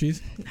macaroni and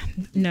cheese?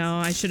 No,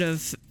 I should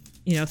have,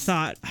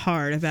 thought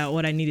hard about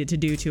what I needed to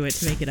do to it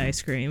to make it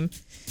ice cream.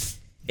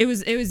 It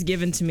was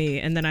given to me,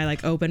 and then I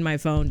opened my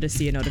phone to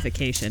see a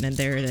notification, and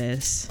there it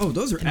is. Oh,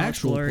 those are in all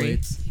actual glory.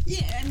 plates.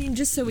 Yeah, I mean,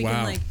 just so we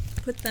Wow. can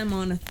put them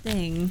on a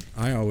thing.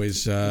 I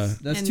always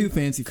That's And too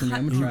fancy for me.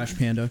 I'm a trash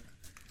panda.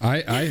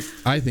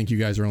 I think you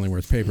guys are only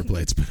worth paper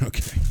plates, but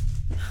okay.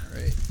 All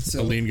right.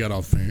 So Aline got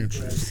all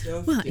fancy.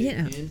 stuff. Well, dig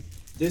yeah. in.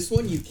 This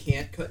one you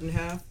can't cut in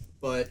half,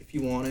 but if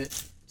you want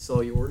it, it's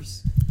all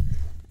yours.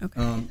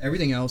 Okay.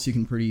 Everything else you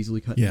can pretty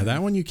easily cut. in Yeah, half.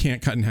 that one you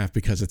can't cut in half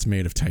because it's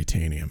made of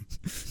titanium,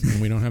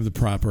 and we don't have the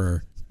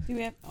proper. Do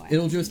we have?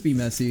 It'll just be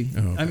messy.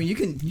 Oh, okay. I mean, you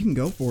can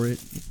go for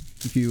it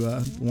if you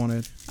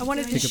want to. I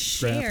wanted to Pick up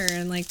share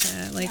and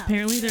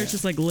Apparently, there's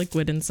just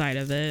liquid inside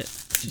of it.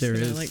 There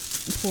Just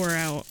is. gonna, pour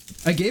out.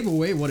 I gave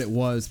away what it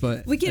was,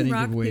 but we I can didn't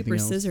rock give away paper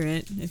anything else. scissor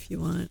it if you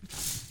want.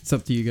 It's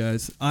up to you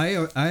guys.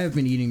 I have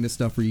been eating this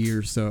stuff for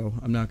years, so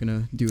I'm not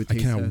gonna do a I taste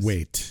cannot test.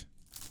 wait.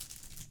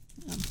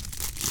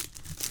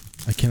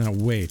 I cannot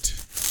wait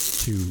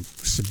to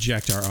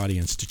subject our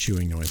audience to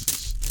chewing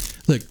noises.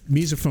 Look,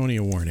 misophonia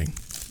warning.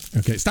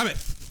 Okay, stop it.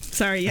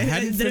 Sorry, I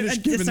hadn't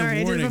finished giving the I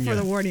did warning it before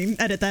yet. the warning.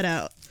 Edit that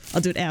out.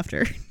 I'll do it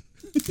after.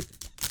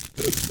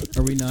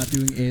 Are we not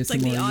doing ASMR? It's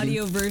like the eating?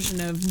 audio version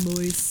of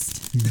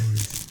moist.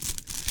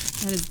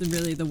 That is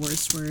really the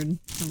worst word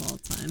of all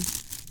time.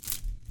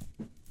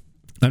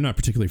 I'm not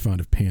particularly fond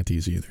of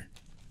panties either.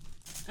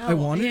 I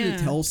wanted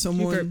to tell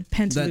someone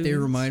that they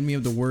remind me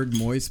of the word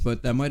moist,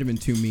 but that might have been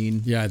too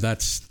mean. Yeah,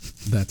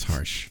 that's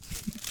harsh.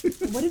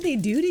 What did they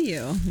do to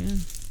you?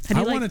 How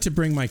do I you wanted to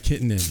bring my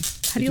kitten in.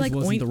 How do you like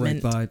wasn't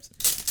ointment? the right vibes.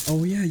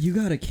 Oh yeah, you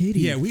got a kitty.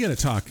 Yeah, we got to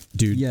talk,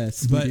 dude.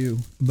 Yes, but, we do.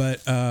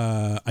 But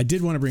I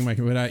did want to bring my,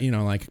 but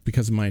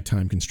because of my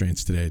time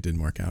constraints today, it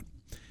didn't work out.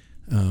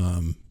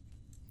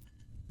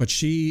 But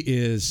she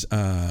is,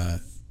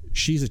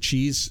 she's a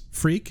cheese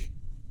freak,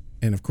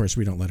 and of course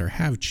we don't let her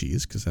have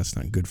cheese because that's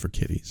not good for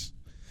kitties.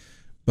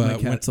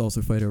 But my cats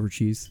also fight over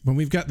cheese. When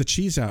we've got the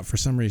cheese out, for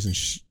some reason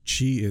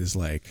she is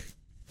like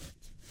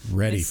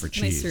ready for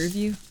cheese. Can I serve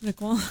you,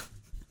 Nicole?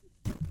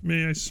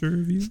 May I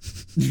serve you?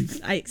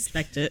 I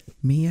expect it.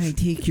 May I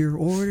take your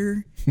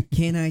order?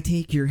 Can I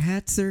take your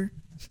hat, sir?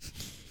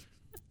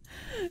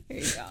 There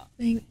you go.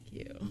 Thank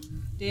you.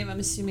 Dave, I'm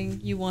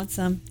assuming you want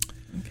some.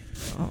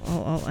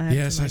 I'll add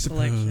Yes, to my I suppose.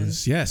 collection.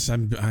 Yes,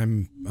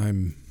 I'm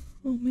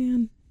Oh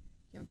man.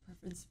 You have a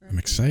preference for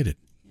excited.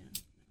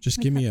 Just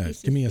give me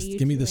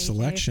the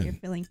selection. You're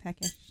feeling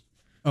peckish.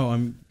 Oh,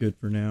 I'm good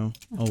for now.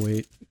 I'll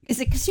wait. Is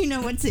it because you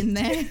know what's in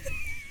there?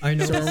 I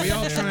know. So are we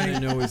all trying? I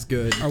know is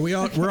good. We're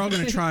all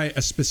going to try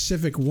a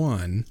specific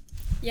one.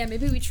 Yeah,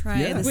 maybe we try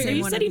Yeah. the Wait, same are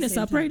you one. setting at the us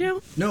same up time. right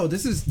now? No,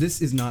 this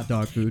is not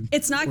dog food.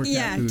 It's not. Or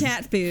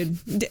Cat food.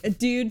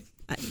 Dude,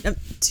 I'm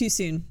too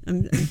soon.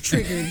 I'm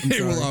triggered.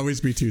 It will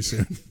always be too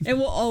soon. It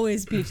will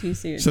always be too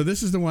soon. So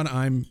this is the one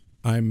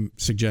I'm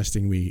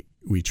suggesting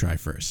we try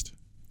first.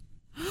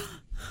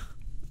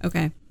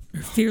 Okay.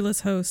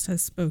 Fearless host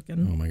has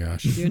spoken. Oh my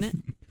gosh. Doing it?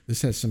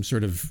 This has some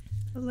sort of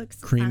It looks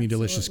creamy,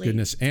 delicious absolutely-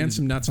 goodness and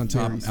some nuts on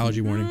top. Allergy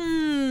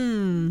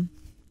warning.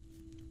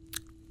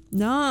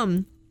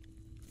 Nom.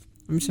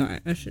 I'm sorry.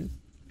 I should.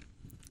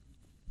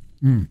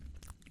 You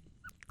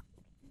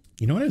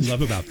know what I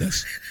love about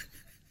this?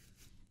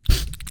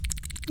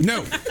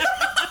 No.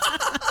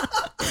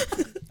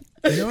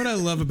 You know what I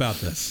love about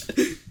this?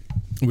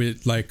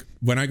 With like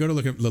when I go to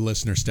look at the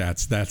listener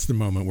stats, that's the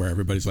moment where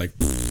everybody's like,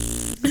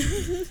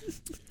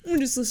 I'm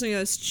just listening to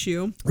us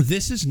chew.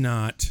 "This is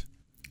not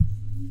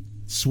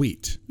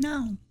sweet.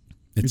 No.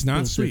 It's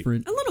not sweet.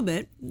 Different. A little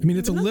bit. I mean,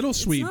 it's a little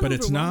sweet, not but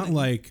it's not overwhelming.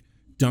 like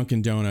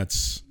Dunkin'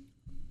 Donuts.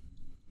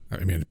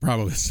 I mean,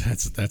 probably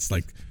that's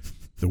like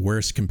the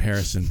worst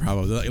comparison.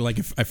 Probably like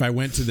if I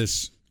went to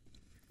this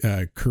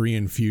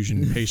Korean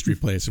fusion pastry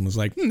place and was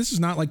like, "This is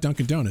not like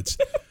Dunkin' Donuts,"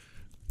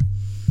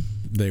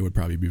 they would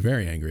probably be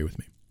very angry with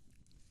me.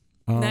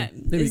 That,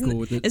 They'd be isn't, cool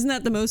with it. isn't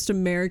that the most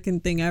American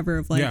thing ever?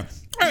 Of like, Yeah.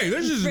 Hey,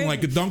 this isn't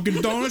like a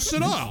Dunkin' Donuts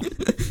at all.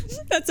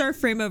 that's our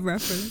frame of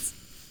reference.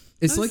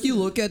 It's like you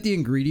look at the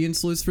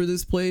ingredients list for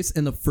this place,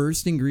 and the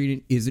first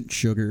ingredient isn't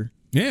sugar.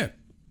 Yeah.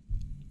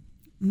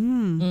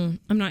 I'm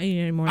not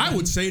eating anymore. I then.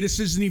 would say this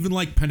isn't even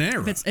like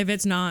Panera. if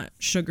it's not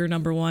sugar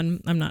number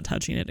one, I'm not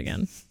touching it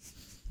again.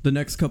 The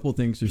next couple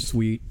things are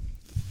sweet.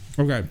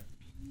 Okay.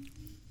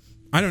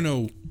 I don't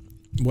know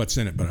what's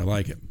in it, but I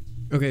like it.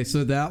 Okay,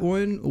 so that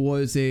one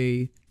was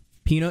a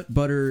peanut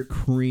butter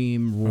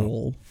cream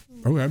roll.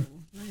 Okay.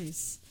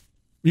 Nice.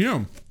 You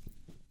know,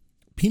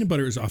 peanut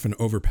butter is often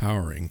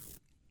overpowering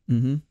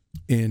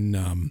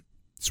in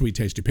sweet,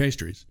 tasty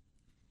pastries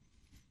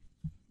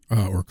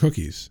or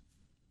cookies.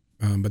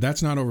 But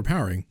that's not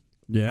overpowering,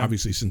 Yeah.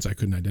 obviously, since I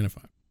couldn't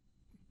identify.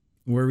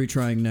 Where are we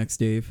trying next,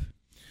 Dave?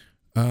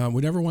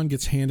 Whatever one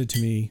gets handed to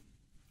me.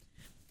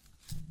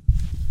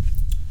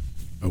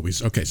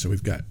 Okay, so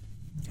we've got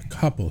a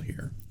couple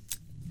here.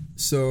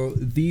 So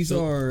these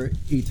are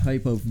a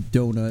type of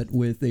donut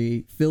with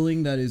a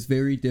filling that is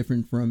very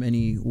different from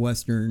any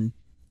Western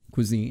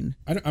cuisine.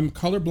 I'm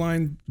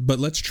colorblind, but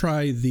let's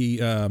try the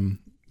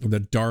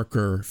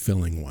darker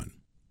filling one.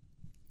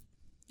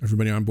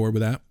 Everybody on board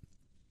with that?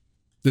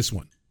 This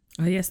one.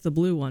 Oh yes, the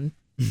blue one.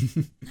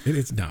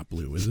 It's not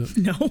blue, is it?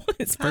 No,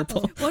 it's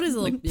purple. What is it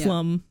Like yeah.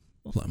 plum,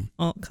 Plum.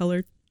 all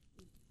colored.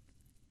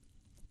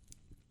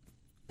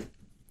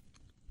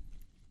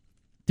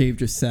 Dave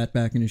just sat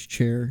back in his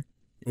chair.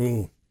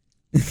 Oh.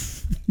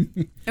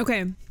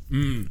 Okay.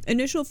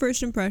 Initial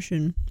first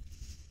impression.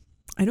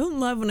 I don't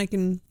love when I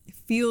can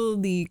feel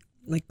the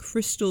like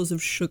crystals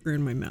of sugar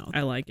in my mouth.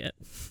 I like it.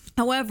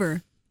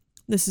 However,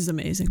 this is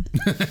amazing.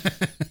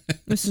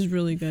 This is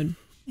really good.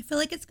 I feel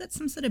like it's got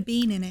some sort of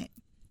bean in it.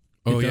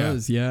 Oh, It yeah.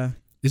 does, yeah.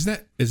 Is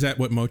that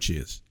what mochi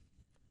is?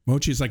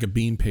 Mochi is like a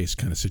bean paste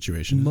kind of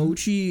situation. isn't it?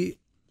 Mochi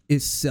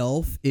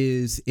itself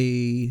is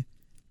a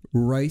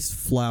rice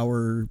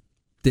flour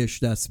dish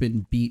that's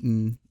been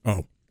beaten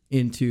Oh.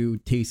 into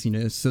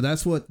tastiness. So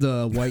that's what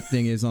the white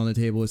thing is on the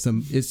table.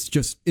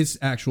 It's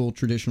actual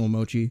traditional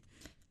mochi.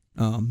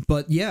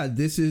 But yeah,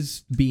 this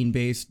is bean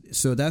based.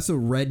 So that's a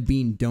red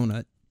bean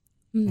donut.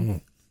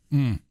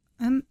 Can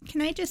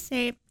I just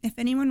say, if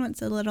anyone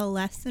wants a little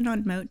lesson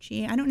on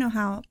mochi, I don't know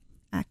how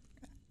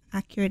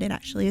accurate it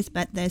actually is,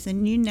 but there's a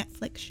new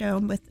Netflix show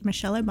with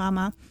Michelle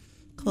Obama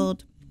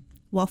called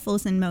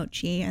Waffles and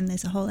Mochi, and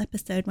there's a whole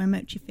episode where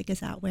Mochi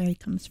figures out where he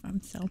comes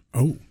from. So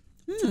Oh.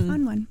 it's a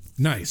fun one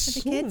for Nice.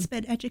 the kids,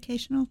 but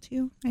educational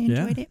too. I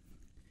enjoyed it.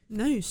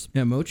 Nice.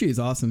 Yeah, mochi is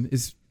awesome.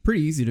 It's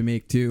pretty easy to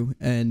make too.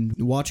 And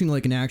watching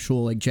like an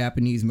actual like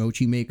Japanese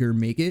mochi maker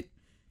make it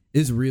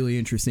is really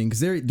interesting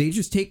because they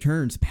just take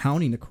turns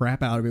pounding the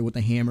crap out of it with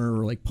a hammer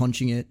or like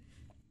punching it.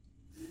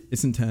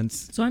 It's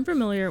intense. So I'm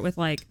familiar with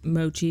like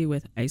mochi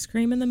with ice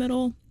cream in the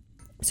middle.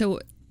 So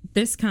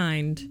this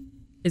kind,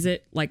 is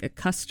it like a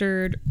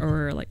custard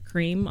or like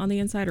cream on the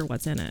inside, or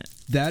what's in it?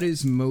 That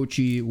is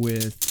mochi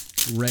with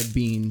red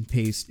bean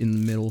paste in the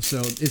middle. So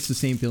it's the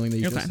same feeling that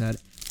you just had.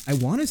 I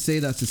want to say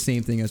that's the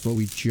same thing as what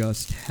we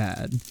just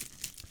had.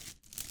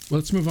 Well,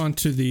 let's move on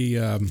to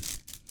the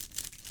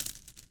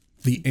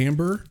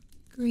amber.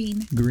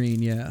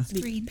 Green, yeah.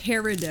 Green.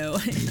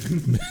 Peridot.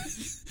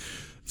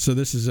 So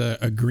this is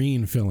a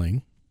green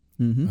filling.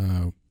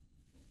 Mhm.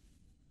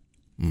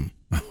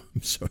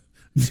 I'm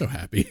so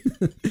happy.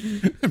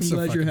 I'm so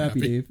glad you're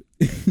happy,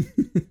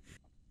 Dave.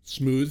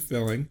 Smooth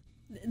filling.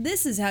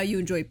 This is how you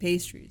enjoy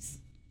pastries.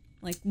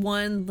 Like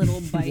one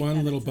little bite.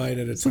 One little bite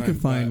at a It's time. like a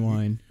fine but-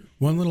 wine.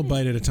 One little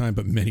bite at a time,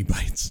 but many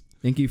bites.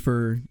 Thank you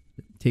for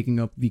taking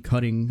up the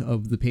cutting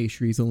of the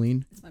pastries,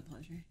 Aline. It's my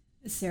pleasure.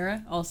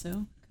 Sarah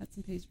also cut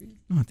some pastries.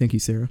 Oh, thank you,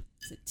 Sarah.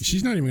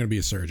 She's not even going to be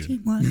a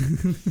surgeon.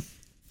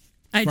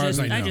 I far as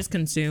just I I know. just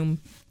consume.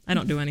 I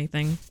don't do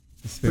anything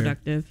That's fair.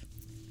 productive.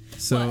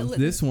 So Well,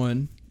 this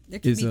one There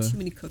can is be a. too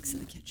many cooks in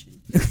the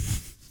kitchen.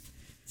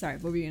 Sorry,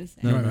 what were you gonna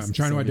say? No, I'm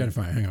trying to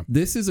identify. Hang on.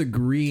 This is a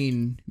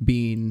green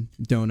bean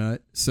donut.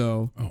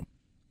 So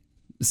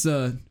it's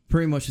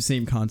pretty much the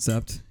same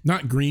concept.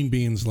 Not green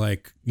beans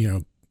like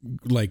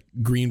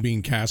green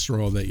bean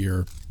casserole that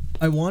you're.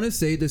 I want to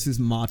say this is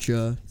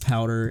matcha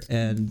powder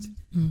and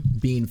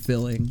bean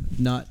filling,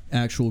 not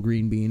actual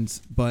green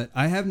beans. But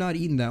I have not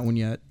eaten that one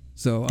yet,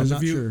 so I'm 'Cause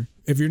not sure.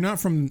 If you're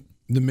not from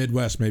the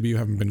Midwest, maybe you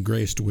haven't been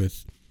graced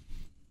with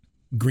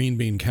green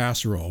bean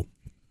casserole,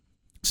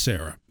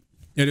 Sarah.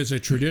 It is a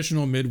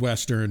traditional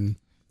Midwestern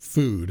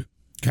food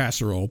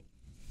casserole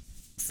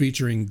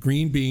featuring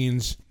green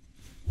beans,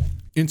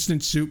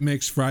 instant soup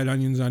mix, fried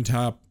onions on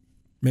top,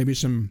 maybe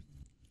some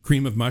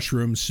cream of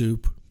mushroom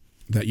soup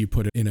that you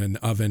put in an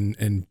oven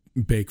and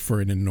bake for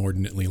an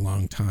inordinately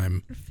long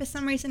time. For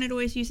some reason, it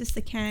always uses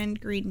the canned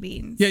green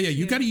beans. Yeah,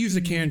 you got to use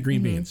the canned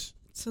green beans.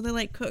 So they're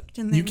like cooked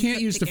and then You can't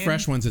cooked use the again.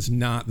 fresh ones. It's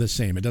not the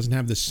same. It doesn't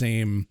have the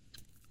same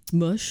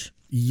mush.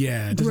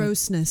 Yeah, it doesn't-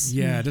 Grossness.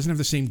 Yeah, it doesn't have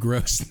the same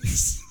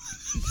grossness.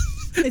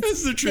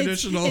 It's the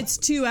traditional. It's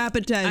too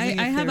appetizing.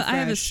 I if have they're I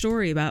have a fresh.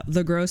 story about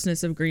the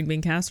grossness of green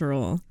bean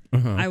casserole.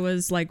 I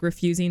was like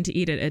refusing to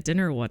eat it at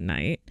dinner one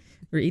night.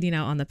 We're eating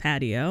out on the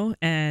patio,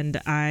 and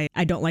I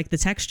don't like the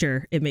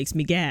texture. It makes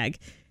me gag.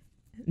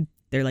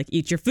 They're like,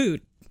 eat your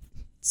food.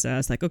 So I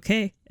was like,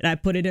 okay. And I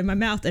put it in my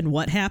mouth, and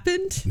what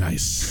happened?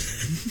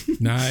 Nice.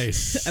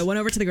 Nice. I went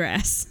over to the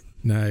grass.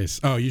 Nice.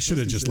 Oh, you should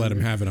have just let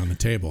him have it on the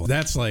table.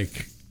 That's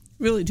like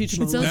Really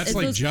teachable. That's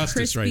like those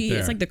justice right crispy- there.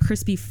 It's like the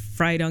crispy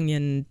fried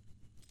onion.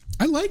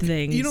 I like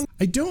things. You know,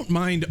 I don't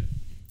mind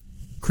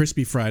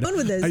crispy fried. Fun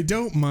with this. I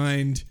don't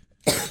mind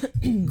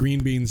green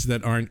beans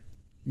that aren't,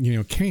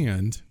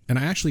 canned, and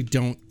I actually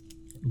don't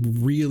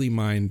really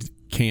mind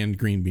canned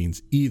green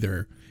beans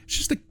either. It's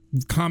just a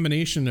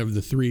combination of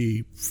the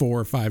 3,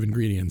 4, 5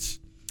 ingredients.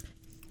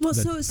 Well,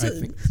 that so I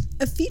think-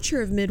 a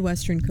feature of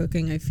Midwestern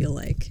cooking, I feel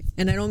like,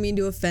 and I don't mean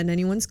to offend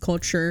anyone's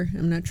culture.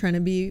 I'm not trying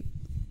to be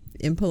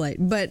impolite,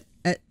 but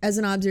as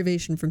an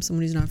observation from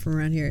someone who's not from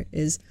around here,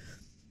 is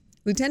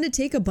we tend to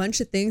take a bunch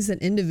of things that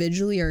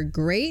individually are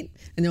great,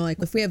 and they're like,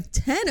 if we have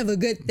 10 of a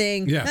good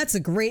thing, Yeah. that's a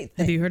great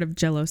thing. Have you heard of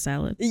Jell-O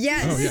salad?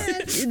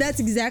 Yes, that's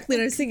exactly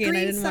what I was thinking. And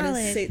I Green didn't want to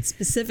salad. say it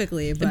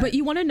specifically, but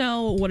you want to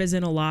know what is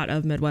in a lot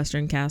of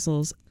Midwestern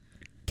casseroles?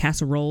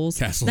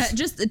 That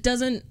just it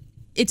doesn't.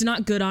 It's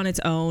not good on its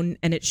own,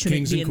 and it shouldn't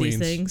Kings be and in queens,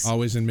 these things.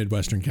 always in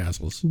Midwestern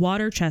castles.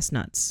 Water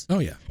chestnuts. Oh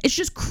yeah, it's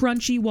just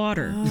crunchy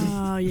water.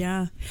 Oh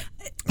yeah,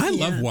 I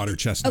love water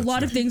chestnuts. A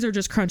lot of things are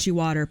just crunchy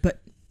water, but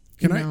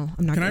Can no,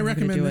 I'm not. Can I gonna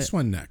recommend do this it.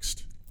 one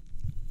next?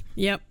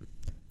 Yep.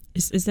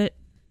 Is that?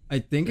 I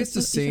think it's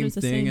the You said same it's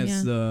the thing same, as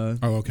yeah.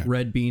 the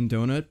red bean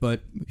donut,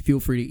 but feel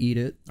free to eat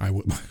it. I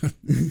would.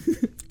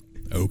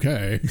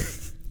 Okay.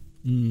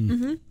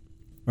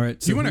 All right.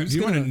 Do you want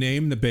to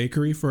name the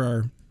bakery for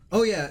our?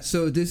 Oh yeah,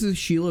 so this is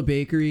Sheila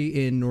Bakery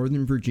in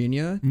Northern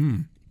Virginia.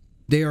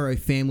 They are a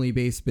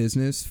family-based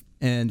business,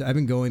 and I've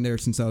been going there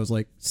since I was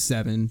like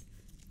 7.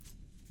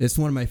 It's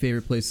one of my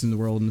favorite places in the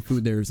world, and the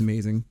food there is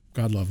amazing.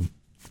 God love them.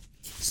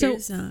 So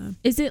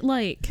is it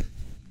like?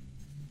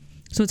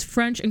 So it's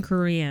French and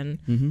Korean.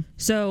 Mm-hmm.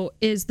 So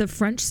is the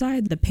French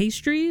side the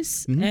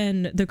pastries,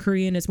 and the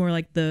Korean is more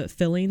like the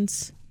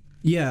fillings?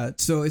 Yeah,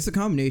 so it's a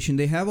combination.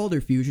 They have all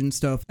their fusion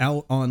stuff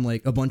out on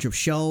like a bunch of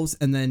shelves,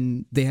 and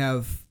then they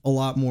have a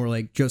lot more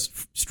like just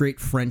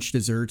straight French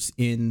desserts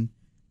in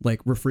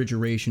like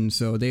refrigeration.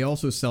 So they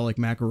also sell like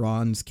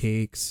macarons,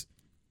 cakes,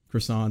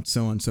 croissants,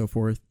 so on and so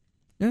forth.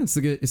 Yeah, it's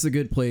a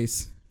good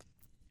place.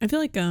 I feel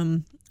like I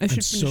I'm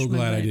should. so finish my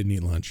glad I bite. didn't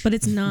eat lunch. But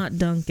it's not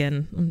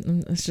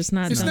Dunkin'. It's just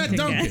not. It's not Dunkin'.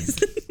 Dunkin'.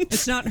 guys.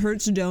 It's not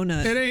Hertz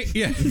Donut. It ain't.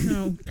 Yeah.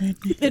 No.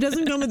 It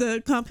doesn't come with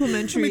a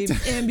complimentary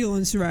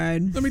ambulance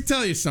ride. Let me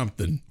tell you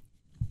something.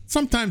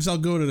 Sometimes I'll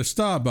go to the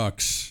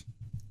Starbucks,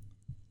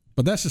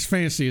 but that's as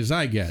fancy as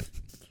I get.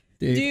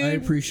 Dave, I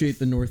appreciate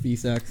the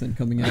Northeast accent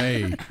coming out.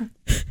 Hey,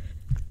 this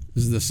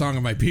is the song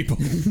of my people.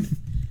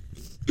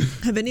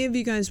 Have any of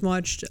you guys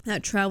watched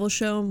that travel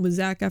show with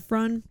Zac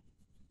Efron?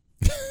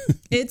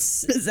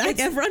 Zac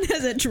Efron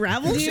has a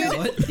travel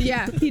show.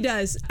 Yeah, he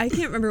does. I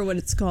can't remember what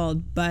it's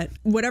called, but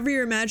whatever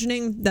you're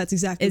imagining, that's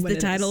exactly Is what the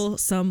it title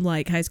some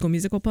like High School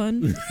Musical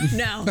pun?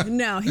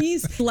 No,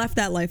 he's left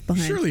that life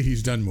behind. Surely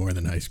he's done more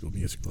than High School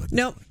Musical.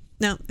 Nope.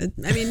 No,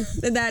 I mean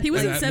that He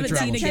was in the 17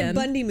 travel again. Ted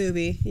Bundy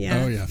movie,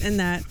 yeah. Oh, yeah. And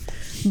that,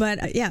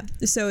 but yeah.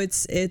 So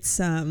it's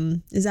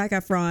Zac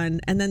Efron,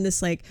 and then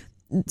this like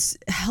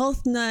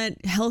health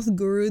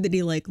guru that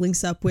he like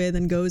links up with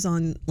and goes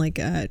on like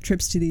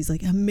trips to these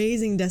like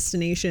amazing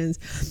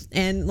destinations.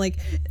 And like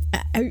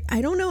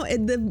I don't know,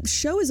 the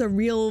show is a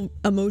real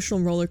emotional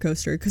roller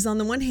coaster, because on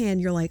the one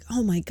hand you're like,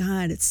 oh my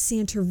god, it's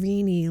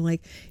Santorini,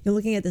 like you're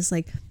looking at this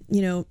like,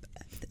 you know,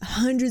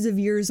 hundreds of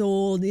years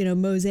old, you know,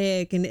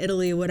 mosaic in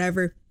Italy or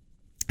whatever,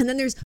 and then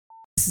there's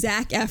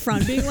Zac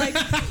Efron being like,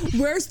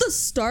 where's the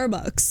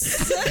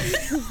Starbucks?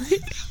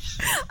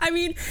 I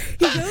mean,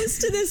 he goes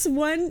to this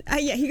one.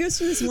 He goes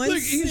to this one Look,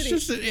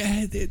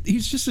 city.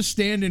 he's just a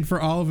stand-in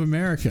for all of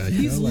America.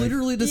 He's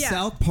literally the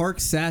South Park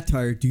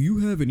satire. Do you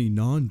have any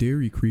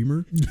non-dairy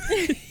creamer?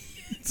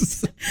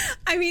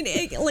 I mean,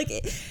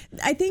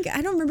 I think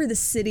I don't remember the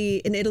city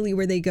in Italy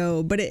where they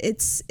go, but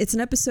it's an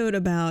episode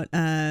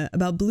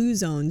about blue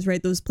zones,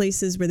 right? Those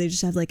places where they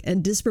just have like a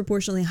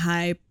disproportionately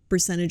high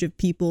percentage of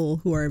people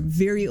who are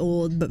very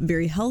old but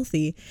very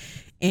healthy.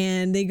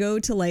 And they go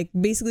to like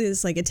basically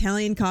this like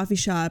Italian coffee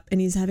shop, and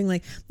he's having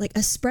like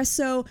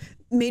espresso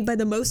made by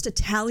the most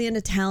Italian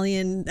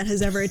that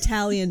has ever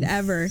Italian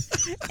ever.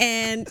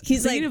 And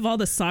he's Thinking like, of all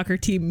the soccer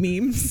team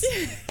memes.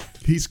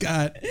 He's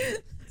got,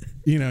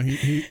 you know,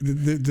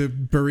 the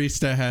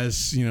barista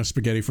has, you know,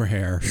 spaghetti for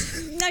hair.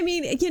 I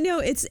mean, you know,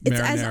 it's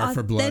as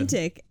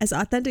authentic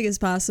as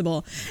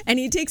possible. And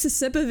he takes a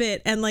sip of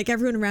it, and like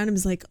everyone around him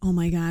is like, "Oh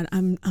my god,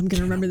 I'm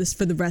gonna remember this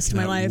for the rest of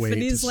my life." Wait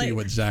and he's to like, see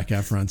what Zac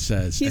Efron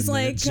says. He's and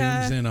then like, it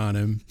zooms in on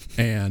him,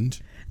 and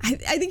I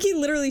think he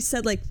literally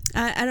said like,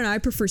 I don't know, I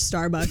prefer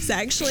Starbucks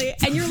actually.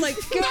 And you're like,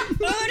 get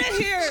out of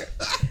here,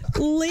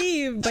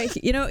 leave.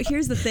 But you know,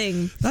 here's the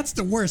thing. That's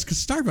the worst,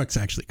 because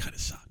Starbucks actually kind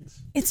of sucks.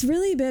 It's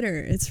really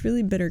bitter.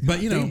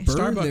 But you know,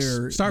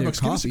 Starbucks their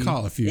give us a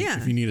call if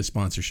you need a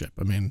sponsorship.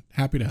 I mean,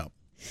 happy to help.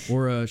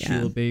 Or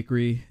Sheila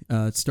Bakery.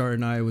 It started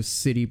in Iowa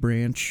City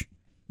branch.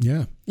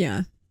 Yeah.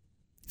 Yeah.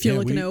 If you're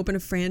looking to open a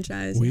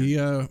franchise, we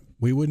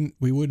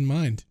wouldn't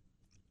mind.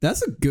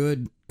 That's a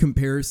good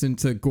comparison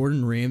to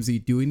Gordon Ramsay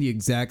doing the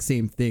exact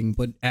same thing,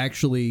 but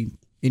actually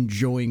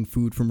enjoying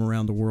food from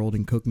around the world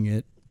and cooking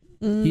it.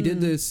 He did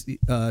this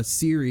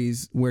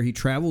series where he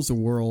travels the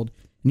world,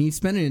 and he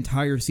spent an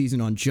entire season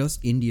on just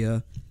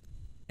India,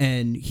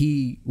 and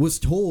he was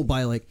told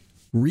by like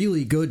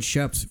really good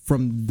chefs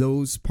from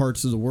those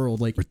parts of the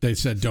world, like they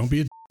said, don't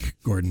be a dick,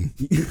 Gordon.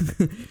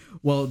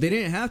 Well, they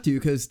didn't have to,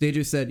 because they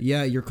just said,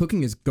 yeah, your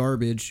cooking is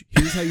garbage.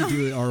 Here's how you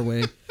do it our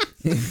way.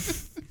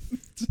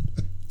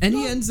 And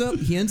he ends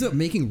up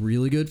making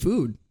really good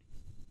food.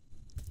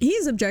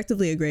 He's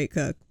objectively a great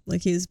cook.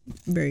 Like, he's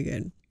very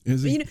good.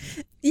 Is he? You know,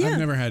 yeah. I've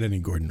never had any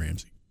Gordon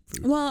Ramsay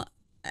food. Well,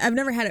 I've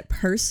never had it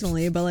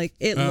personally, but like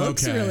it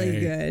looks really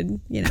good,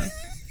 you know.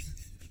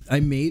 I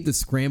made the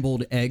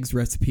scrambled eggs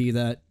recipe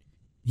that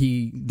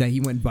he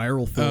went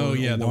viral for. Oh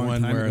yeah, the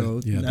one where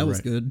that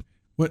was good.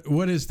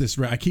 What is this?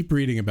 I keep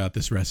reading about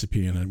this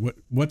recipe, and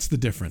what's the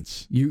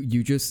difference?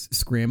 You just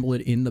scramble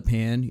it in the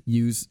pan,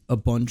 use a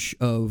bunch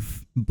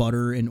of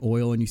butter and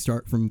oil, and you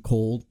start from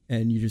cold,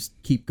 and you just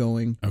keep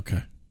going.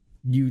 Okay.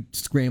 You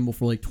scramble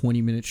for like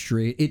 20 minutes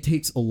straight. It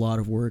takes a lot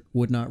of work.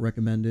 Would not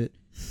recommend it.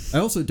 I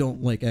also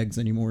don't like eggs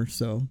anymore,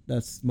 so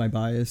that's my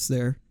bias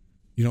there.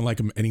 You don't like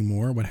them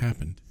anymore? What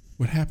happened?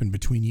 What happened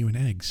between you and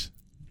eggs?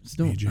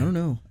 I don't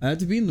know. I had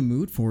to be in the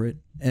mood for it,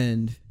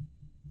 and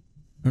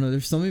I don't know.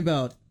 There's something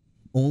about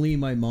only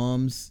my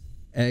mom's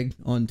egg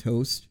on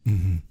toast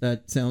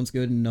that sounds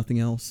good and nothing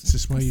else. Is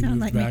this why you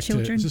moved back to?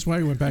 Is this why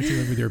you went back to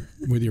live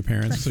with your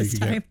parents so you could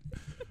get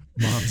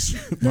mom's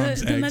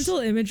eggs? The mental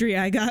imagery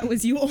I got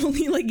was you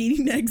only like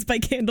eating eggs by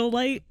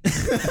candlelight.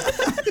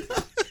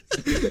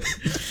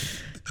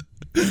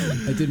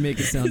 I did make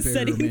it sound very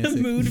setting romantic.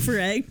 the mood for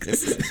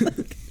eggs.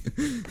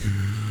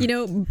 You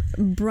know,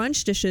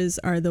 brunch dishes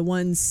are the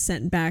ones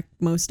sent back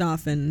most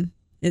often.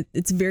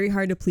 It's very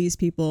hard to please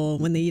people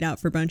when they eat out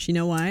for brunch. You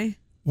know why?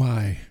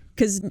 Why?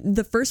 Because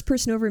the first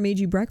person who ever made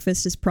you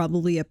breakfast is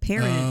probably a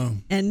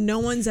parent, and no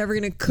one's ever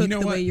going to cook the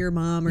way your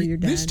mom or your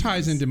dad. This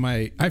ties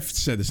into I've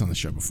said this on the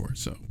show before,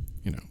 so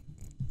you know,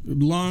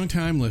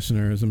 long-time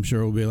listeners, I'm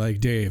sure will be like,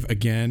 Dave,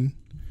 again.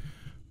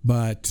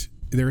 But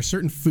there are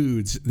certain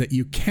foods that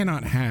you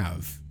cannot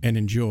have and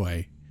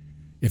enjoy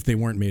if they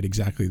weren't made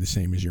exactly the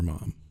same as your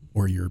mom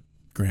or your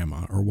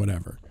grandma or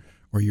whatever,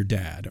 or your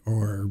dad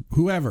or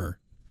whoever.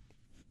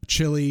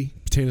 Chili,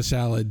 potato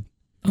salad.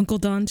 Uncle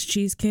Don's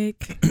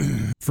cheesecake.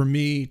 For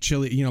me,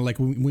 chili, you know, like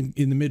when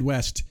in the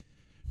Midwest,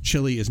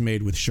 chili is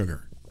made with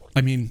sugar.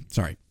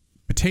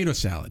 Potato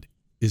salad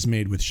is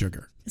made with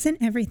sugar. Isn't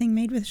everything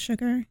made with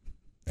sugar?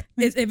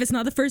 If it's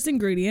not the first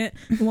ingredient,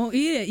 won't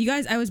eat it. You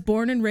guys, I was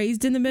born and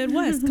raised in the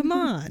Midwest. Come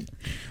on.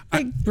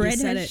 Like bread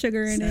has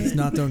sugar in it. It's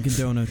not Dunkin'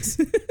 Donuts.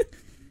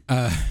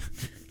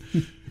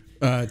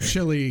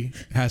 Chili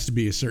has to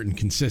be a certain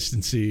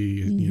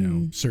consistency, you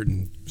know,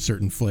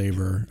 certain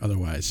flavor.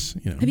 Otherwise,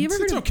 you know, have you ever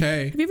heard of,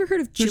 okay. Have you ever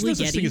heard of chili? There's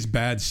no such thing as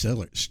bad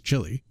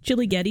chili.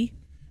 Chili Getty.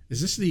 Is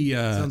this the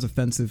sounds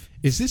offensive?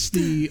 Is this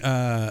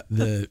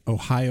the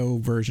Ohio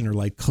version or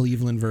like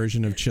Cleveland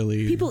version of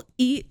chili? People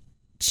eat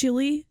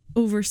chili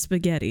over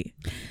spaghetti?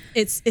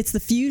 It's the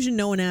fusion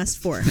no one asked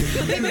for.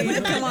 I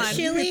mean, come on,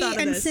 Chili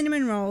and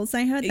cinnamon rolls.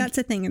 I heard that's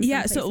a thing. In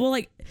yeah. some So, well,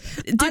 like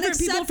different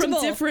people from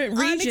Unacceptable. different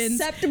regions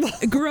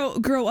Unacceptable.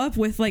 grow up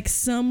with like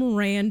some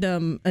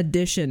random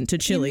addition to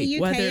chili, in the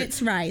UK, whether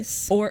it's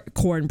rice or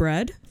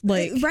cornbread.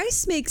 Like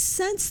rice makes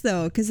sense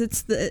though, because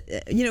it's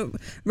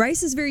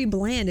rice is very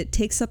bland. It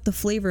takes up the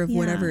flavor of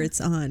whatever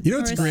it's on. You know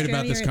what's great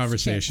about this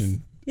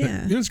conversation?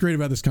 Yeah. You know what's great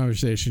about this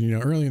conversation? You know,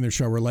 early in the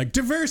show, we're like,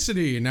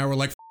 diversity. And now we're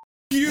like,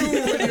 you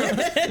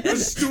and your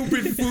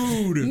stupid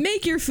food.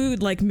 Make your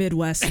food like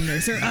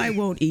Midwesterners, or I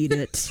won't eat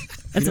it.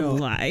 That's a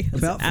lie.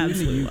 That's About food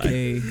in the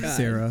UK, lie.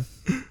 Sarah,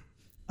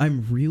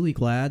 I'm really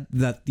glad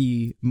that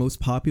the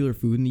most popular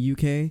food in the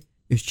UK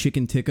is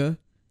chicken tikka.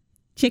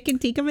 chicken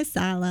tikka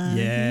masala.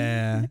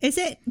 Yeah. Is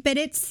it? But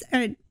it's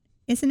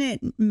isn't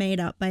it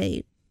made up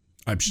by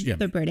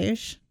the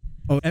British?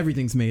 Oh,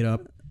 everything's made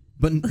up.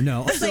 But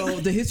no. So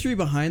the history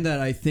behind that,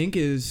 I think,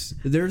 is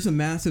there's a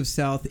massive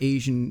South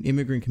Asian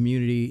immigrant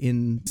community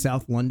in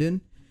South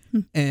London.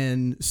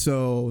 And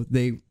so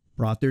they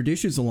brought their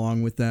dishes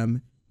along with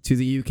them to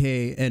the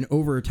UK. And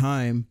over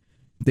time,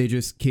 they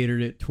just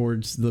catered it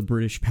towards the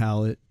British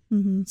palate.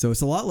 Mm-hmm. So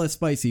it's a lot less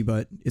spicy,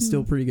 but it's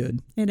still pretty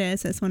good. It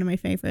is. It's one of my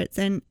favorites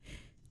and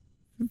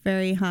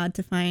very hard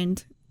to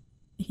find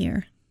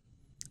here.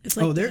 It's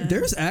like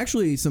there's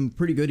actually some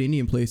pretty good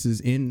Indian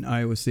places in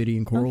Iowa City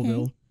and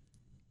Coralville.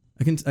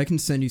 Okay. I can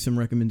send you some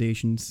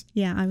recommendations.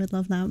 Yeah, I would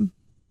love that.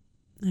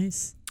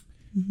 Nice.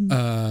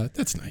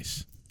 That's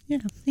nice. Yeah,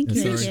 thank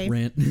you, Sorry, AJ.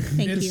 rant.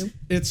 Thank you.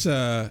 It's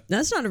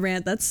That's not a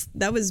rant.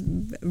 That was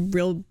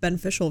real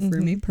beneficial for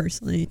me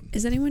personally.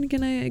 Is anyone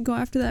gonna go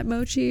after that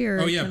mochi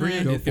or? oh yeah, can bring I-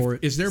 it. Go for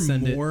it. Is there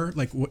Send it. more?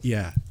 Like what?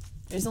 Yeah.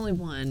 There's only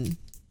one. Do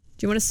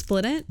you want to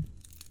split it?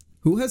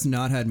 Who has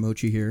not had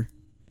mochi here?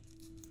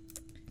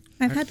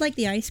 I've had like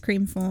the ice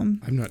cream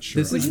form. I'm not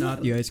sure. This is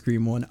not the ice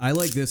cream one. I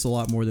like this a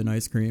lot more than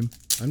ice cream.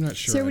 I'm not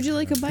sure. Sarah, would you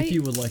like a bite? If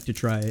you would like to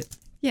try it.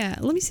 Yeah,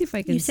 let me see if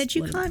I can. You said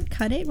you split it. can't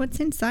cut it. What's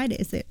inside it?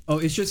 Is it? Oh,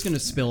 it's just gonna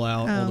spill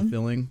out all the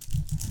filling.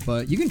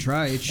 But you can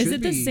try. It should Is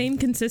it the same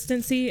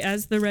consistency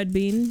as the red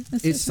bean?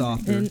 It's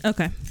softer. And,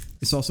 okay.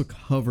 It's also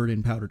covered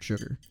in powdered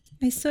sugar.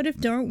 I sort of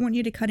don't want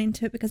you to cut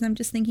into it because I'm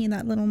just thinking of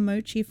that little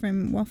mochi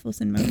from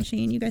Waffles and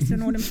Mochi, and you guys don't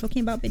know what I'm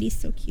talking about, but he's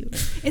so cute.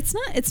 It's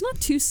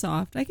not too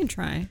soft. I can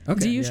try. Okay.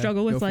 Do you yeah,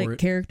 struggle go with for like it.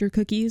 character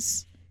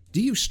cookies?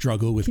 Do you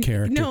struggle with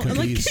character No,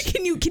 cookies? like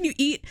can you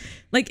eat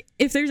like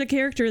if there's a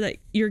character that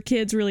your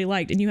kids really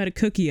liked and you had a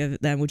cookie of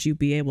them, would you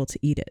be able to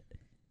eat it?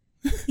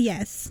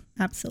 Yes,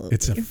 absolutely.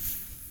 It's a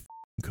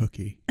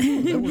cookie.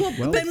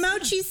 Well, but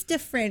mochi's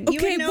different. You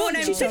Okay, would know well, what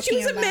I'm she said she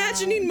was talking about.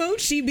 imagining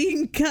mochi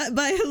being cut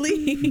by a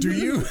leaf. Do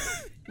you?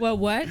 Well,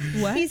 what?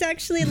 He's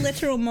actually a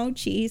literal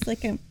mochi. He's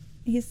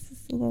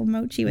a little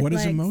mochi with What is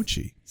legs. a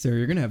mochi? Sarah,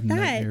 you're gonna have That,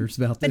 nightmares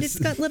about but this.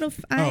 it's got little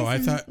eyes. Oh, I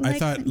and thought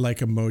legs.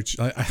 like a mochi.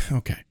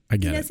 Okay, I He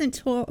get it. doesn't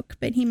talk,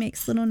 but he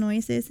makes little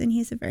noises, and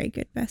he's a very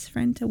good best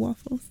friend to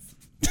Waffles.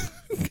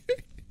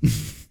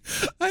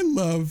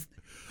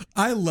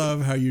 I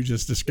love how you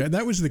just described.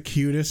 That was the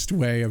cutest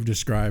way of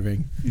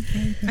describing.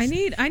 I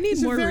need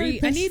He's a more very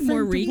best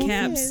more friend to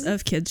recaps Waffles.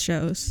 of kids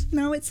shows.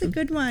 No, it's a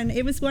good one.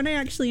 It was one I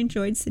actually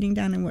enjoyed sitting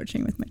down and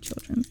watching with my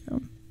children.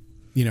 So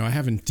You know, I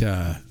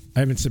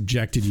haven't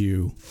subjected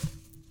you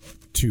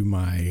to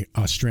my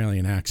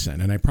Australian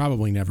accent, and I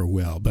probably never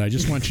will. But I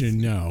just want you to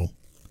know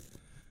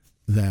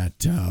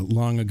that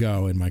long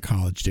ago in my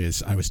college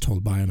days, I was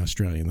told by an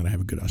Australian that I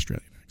have a good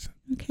Australian accent.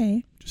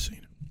 okay, Just so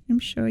you know. I'm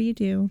sure you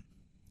do.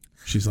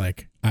 She's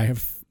like, I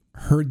have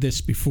heard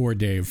this before,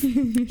 Dave.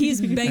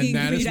 He's begging And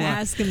that for you is to why-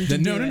 ask him to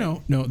do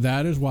it. No.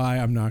 That is why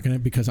I'm not going to,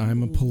 because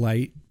I'm a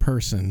polite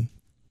person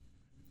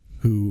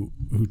who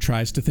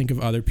tries to think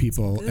of other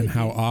people and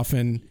how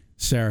often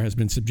Sarah has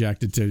been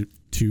subjected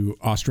to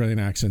Australian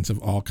accents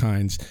of all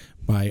kinds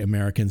by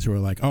Americans who are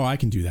like, oh, I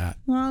can do that.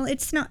 Well,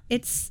 it's not.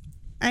 It's.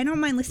 I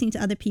don't mind listening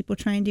to other people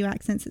try and do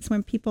accents. It's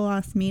when people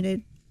ask me to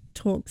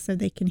talk so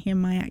they can hear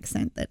my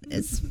accent that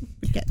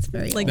gets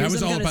very Like old. there's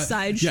some kind of part-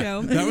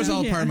 sideshow. Yeah, that was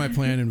all part of my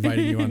plan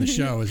inviting you on the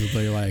show. Is that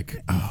they're like,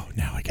 oh,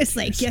 now I can. It's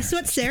like, guess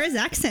what Sarah's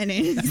accent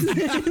is?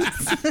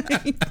 It's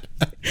like,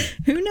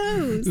 who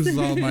knows? This is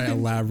all my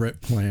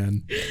elaborate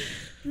plan.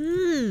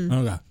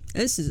 Okay.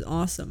 This is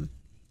awesome.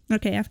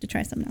 Okay, I have to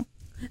try some now.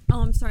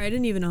 Oh, I'm sorry. I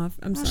didn't even know.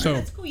 I'm sorry. So,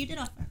 That's cool. You did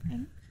offer.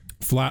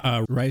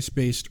 Right?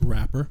 rice-based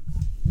wrapper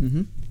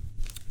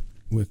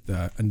with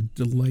a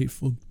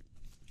delightful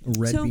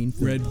red bean.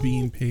 red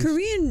bean paste.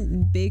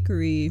 Korean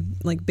bakery,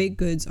 like baked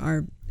goods,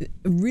 are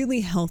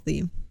really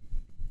healthy.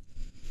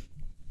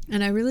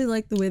 And I really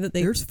like the way that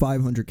they. There's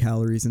 500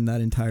 calories in that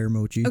entire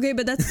mochi. Okay,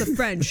 but that's the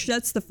French.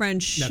 That's the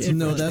French.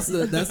 No, that's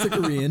the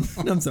Korean.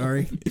 I'm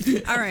sorry.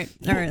 all right,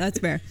 that's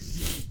fair.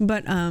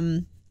 But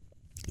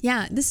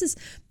yeah, this is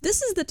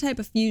the type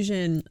of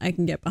fusion I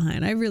can get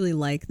behind. I really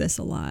like this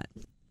a lot.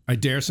 I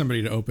dare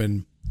somebody to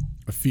open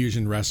a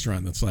fusion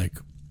restaurant that's like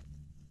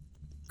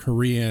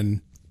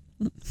Korean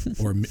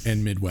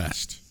and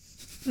Midwest.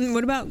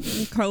 What about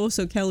Carlos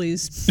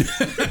O'Kelly's?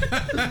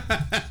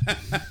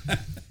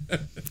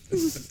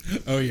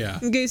 Oh yeah.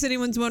 In case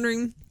anyone's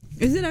wondering,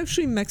 is it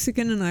actually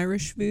Mexican and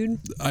Irish food?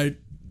 I've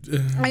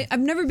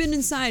never been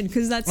inside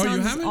because that Oh, you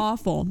sounds haven't?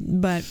 awful.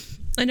 But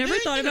I never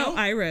thought about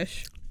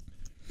Irish.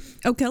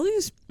 Oh,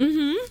 Kelly's?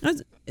 Mm-hmm.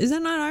 Is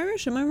that not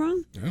Irish? Am I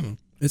wrong? I don't know.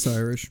 It's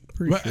Irish.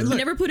 Pretty sure. I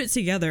never put it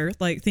together,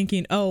 like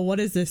thinking, oh, what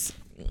is this?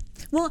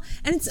 Well,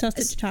 and it's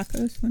Sausage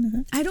tacos, one of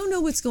them. I don't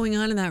know what's going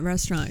on in that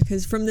restaurant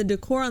because from the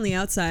decor on the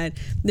outside,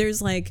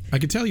 there's like I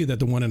can tell you that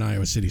the one in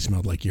Iowa City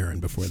smelled like urine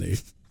before they.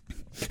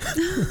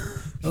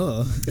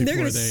 they're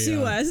gonna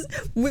sue us.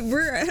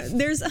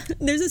 There's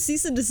a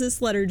cease and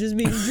desist letter just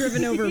being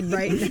driven over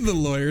right now. The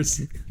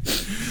lawyers.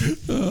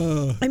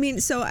 I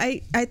mean, so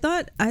I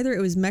thought either it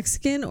was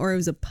Mexican or it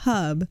was a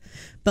pub,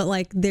 but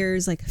like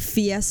there's like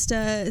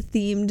fiesta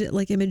themed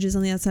like images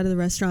on the outside of the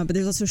restaurant, but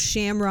there's also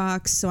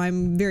shamrocks, so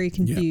I'm very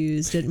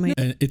confused.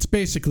 And it's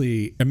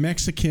basically a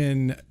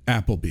Mexican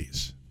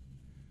Applebee's.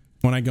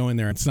 When I go in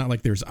there, it's not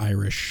like there's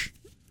Irish.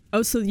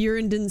 Oh, so the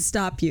urine didn't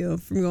stop you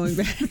from going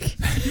back?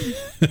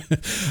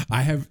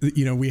 I have,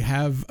 we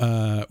have.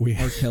 R.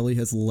 Kelly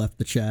has left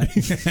the chat.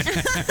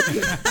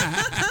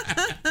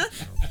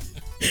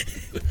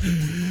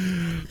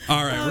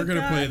 All right, we're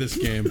gonna play this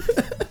game.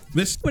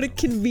 What a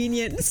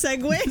convenient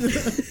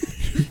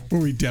segue.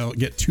 Where we don't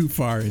get too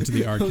far into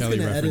the R. I was Kelly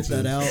gonna edit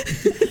references.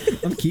 that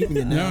out. I'm keeping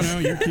it now. No,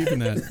 you're keeping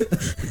that.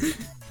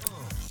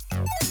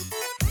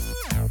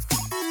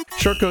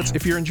 Shortcoats,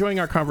 if you're enjoying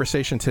our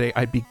conversation today,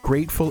 I'd be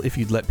grateful if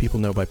you'd let people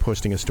know by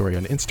posting a story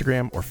on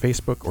Instagram or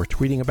Facebook or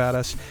tweeting about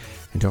us.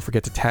 And don't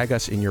forget to tag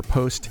us in your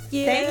post.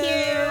 Thank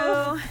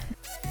you.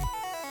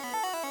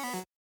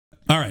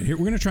 All right, here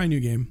we're going to try a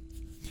new game.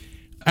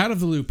 Out of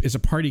the Loop is a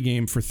party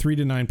game for 3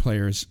 to 9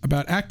 players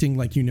about acting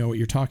like you know what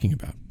you're talking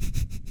about.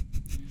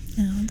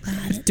 Oh, I'm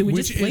glad. Do we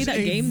Which just play is that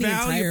a game the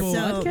entire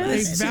valuable-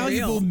 podcast? A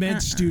valuable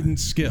med student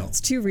skill.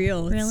 It's too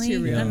real. It's Really?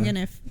 too real. I'm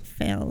gonna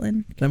fail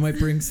and That might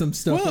bring some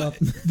stuff Well, up.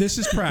 this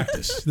is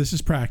practice. This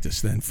is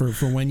practice then for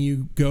when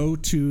you go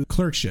to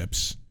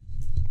clerkships.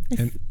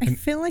 I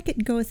feel like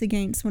it goes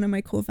against one of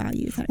my core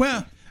values. Actually.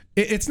 Well,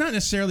 it's not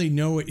necessarily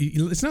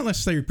it's not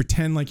necessarily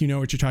pretend like you know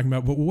what you're talking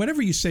about, but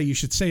whatever you say, you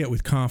should say it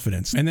with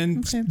confidence. And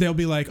then they'll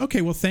be like,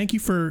 okay, well, thank you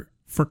for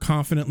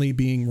confidently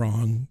being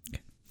wrong.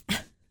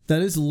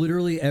 That is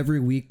literally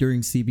every week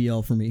during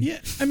CBL for me. Yeah,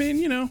 I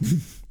mean,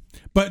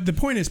 but the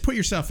point is put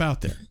yourself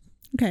out there.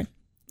 Okay,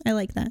 I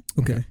like that.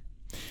 Okay.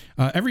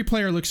 Every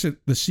player looks at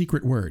the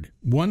secret word.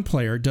 One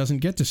player doesn't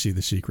get to see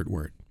the secret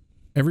word.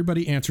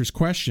 Everybody answers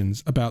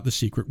questions about the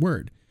secret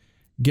word.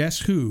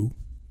 Guess who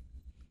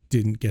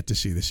didn't get to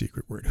see the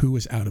secret word? Who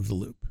was out of the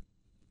loop?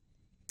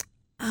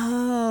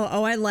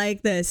 Oh, I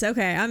like this.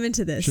 Okay, I'm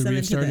into this. Should we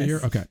get started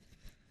here? Okay.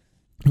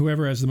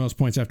 Whoever has the most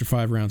points after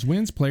 5 rounds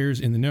wins. Players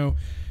in the know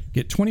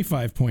get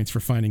 25 points for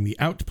finding the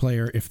out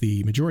player. If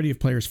the majority of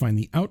players find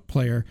the out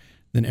player,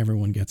 then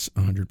everyone gets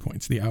 100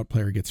 points. The out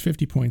player gets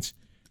 50 points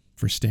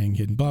for staying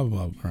hidden. Blah,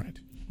 blah, blah. All right,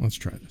 let's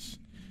try this.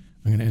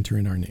 I'm going to enter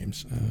in our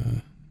names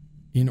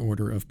in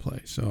order of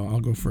play. So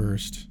I'll go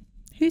first.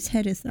 Whose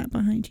head is that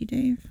behind you,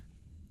 Dave?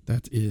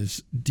 That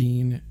is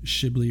Dean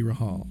Shibley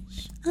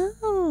Rahals.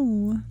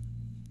 Oh,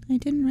 I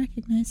didn't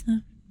recognize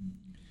that.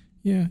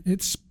 Yeah,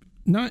 it's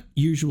not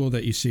usual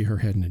that you see her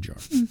head in a jar.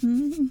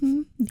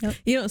 Yep.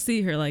 You don't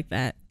see her like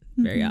that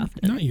very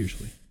often. Not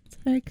usually. It's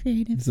very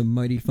creative. It's a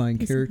mighty fine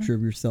caricature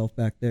of yourself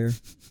back there.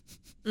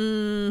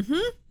 Mm-hmm.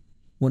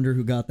 Wonder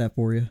who got that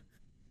for you.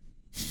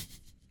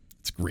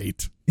 It's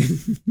great.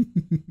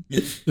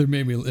 It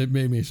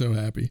made me so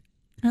happy.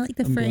 I like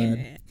the frame.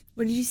 glad.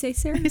 What did you say,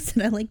 Sarah? I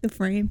said I like the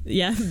frame.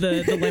 Yeah,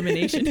 the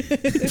lamination.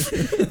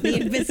 The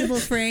invisible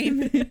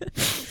frame.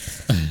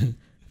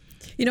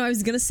 I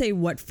was going to say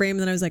what frame, and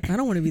then I was like, I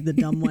don't want to be the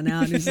dumb one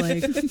out who's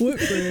like, what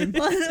frame?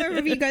 Well, I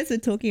remember you guys were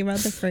talking about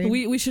the frame.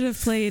 We should have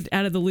played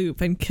Out of the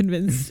Loop and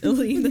convinced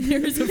Aline that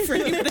there was a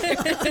frame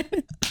there.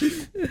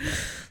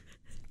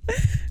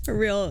 A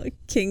real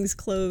king's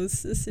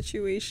clothes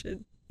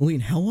situation. Aline,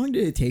 how long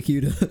did it take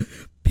you to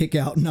pick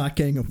out not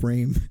getting a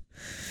frame?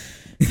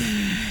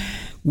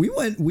 We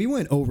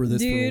went over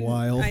this for a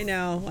while. I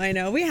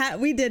know.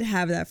 We did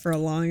have that for a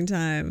long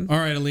time. All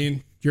right,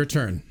 Aline, your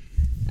turn.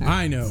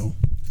 I know.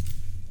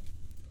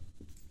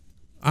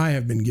 I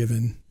have been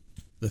given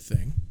the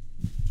thing.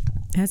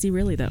 Has he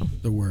really, though?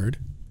 The word.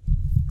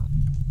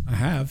 I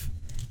have.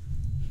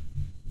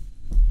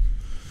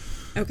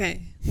 Okay.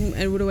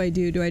 And what do I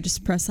do? Do I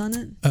just press on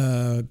it?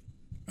 I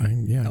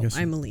guess.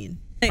 I'm Aline.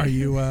 Are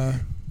you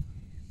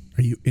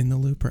in the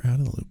loop or out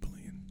of the loop,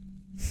 Aline?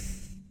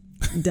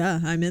 Duh,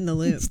 I'm in the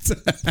loop.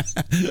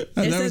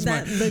 Isn't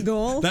that the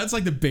goal? That's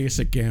like the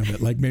basic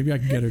gambit. Like maybe I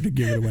can get her to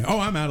give it away. Oh,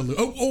 I'm out of the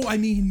loop. Oh, I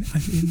mean,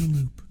 I'm in the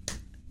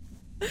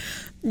loop.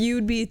 You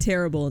would be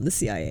terrible in the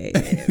CIA.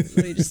 Let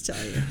me just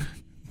tell you.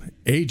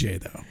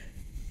 AJ though,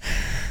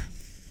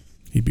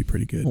 he'd be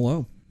pretty good.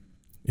 Hello.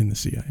 In the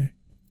CIA.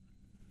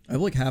 I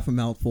have like half a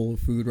mouthful of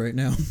food right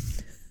now.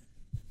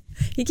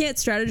 He can't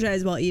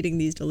strategize while eating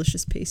these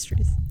delicious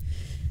pastries.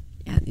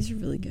 Yeah, these are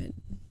really good.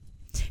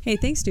 Hey,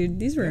 thanks, dude.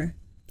 These were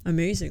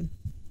amazing.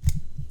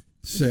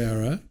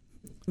 Sarah,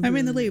 I'm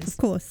in the loop, of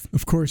course.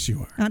 Of course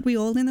you are. Aren't we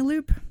all in the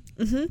loop?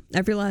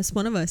 Every last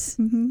one of us.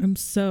 I'm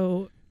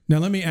so Now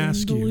let me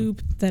ask in the you.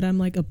 loop that I'm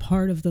like a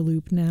part of the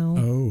loop now.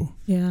 Oh.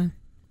 Yeah.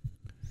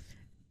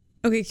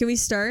 Okay, can we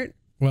start?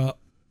 Well,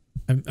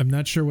 I'm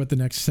not sure what the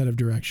next set of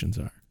directions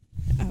are.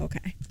 Oh,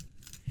 okay.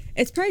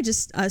 It's probably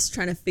just us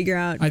trying to figure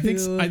out I think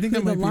who that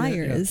the might be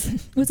liar yeah.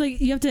 is. Well, it's like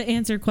you have to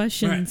answer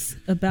questions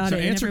about So it.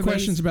 and answer everybody's-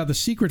 questions about the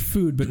secret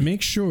food, but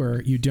make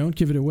sure you don't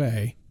give it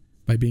away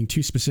by being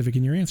too specific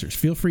in your answers.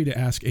 Feel free to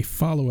ask a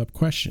follow-up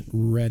question.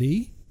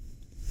 Ready?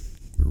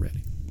 We're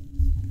ready.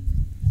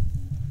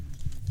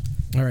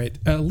 All right.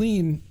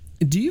 Lean,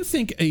 do you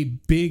think a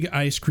big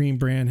ice cream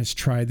brand has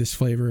tried this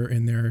flavor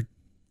in their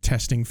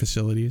testing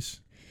facilities?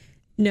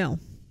 No.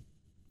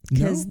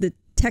 Because the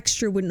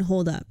texture wouldn't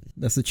hold up.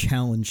 That's a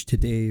challenge to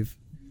Dave.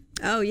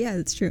 Oh, yeah,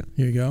 that's true.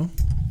 Here you go.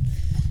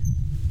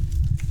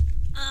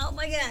 Oh,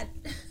 my God.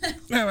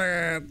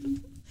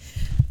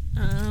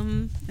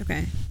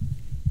 Okay.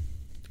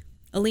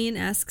 Aline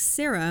asks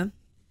Sarah,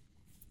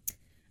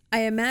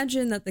 I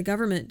imagine that the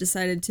government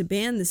decided to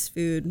ban this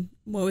food.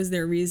 What was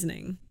their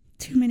reasoning?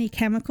 Too many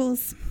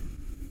chemicals.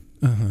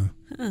 Too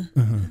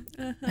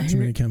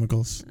many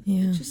chemicals.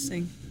 Yeah.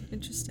 Interesting.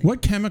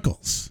 What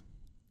chemicals?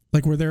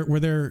 Like were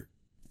there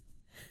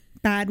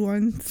Bad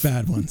ones.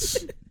 bad ones?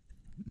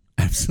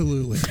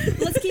 Absolutely.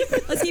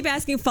 Let's keep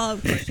asking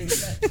follow-up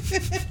questions.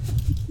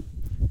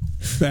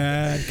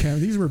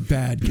 These were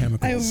bad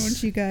chemicals. I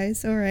want you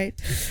guys. All right.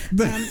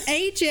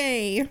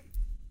 AJ.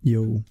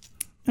 Yo.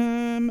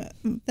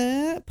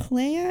 The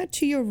player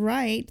to your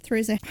right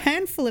throws a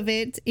handful of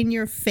it in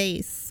your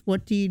face.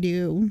 What do you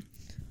do?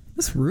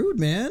 That's rude,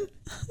 man.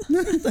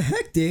 What the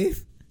heck,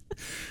 Dave?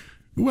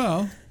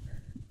 Well,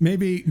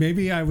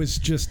 maybe I was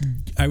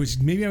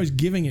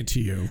giving it to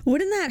you.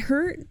 Wouldn't that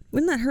hurt?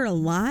 Wouldn't that hurt a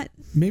lot?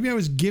 Maybe I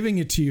was giving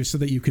it to you so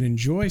that you could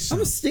enjoy some.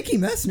 I'm a sticky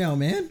mess now,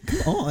 man.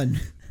 Come on.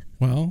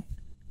 Well,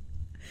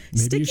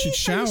 maybe you Sticky? should Are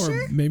you shower.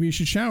 sure? Maybe you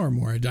should shower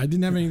more. I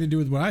didn't have anything to do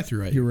with what I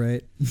threw at you. You're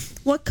right.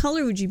 What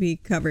color would you be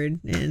covered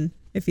in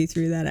if he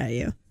threw that at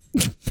you?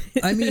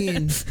 I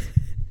mean,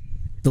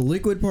 the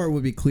liquid part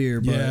would be clear,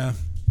 but Yeah,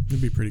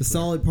 it'd be pretty. the clear.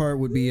 solid part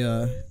would be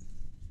it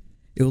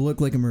would look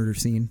like a murder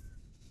scene.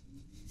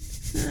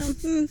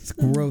 It's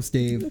gross,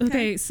 Dave.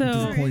 Okay, I'm so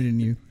disappointed in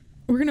you.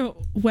 we're gonna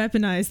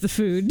weaponize the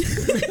food.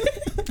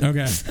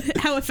 Okay.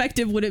 How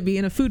effective would it be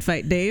in a food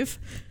fight, Dave?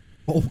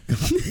 Oh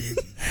God.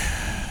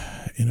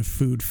 In a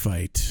food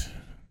fight.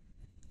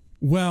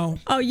 Well,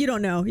 Oh, you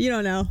don't know. You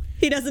don't know.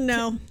 He doesn't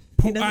know.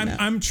 He doesn't know.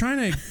 I'm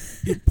trying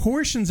to.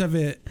 Portions of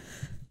it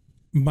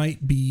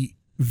might be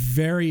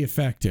very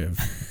effective,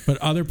 but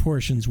other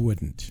portions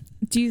wouldn't.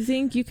 Do you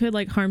think you could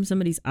like harm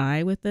somebody's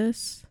eye with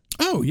this?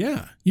 Oh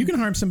yeah, you can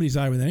harm somebody's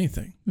eye with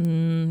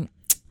anything.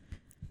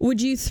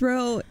 Would you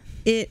throw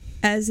it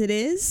as it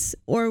is,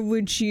 or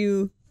would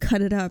you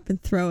cut it up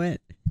and throw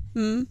it?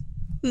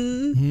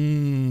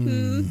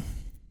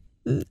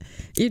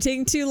 You're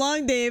taking too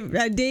long, Dave.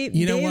 Dave.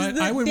 You know Dave's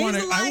what? I would want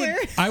Dave's to. the liar.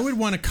 I would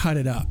want to cut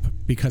it up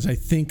because I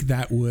think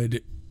that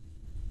would.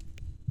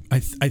 I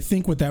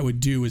think what that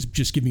would do is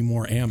just give me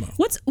more ammo.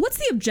 What's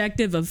the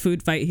objective of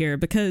food fight here?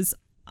 Because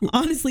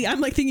honestly, I'm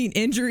like thinking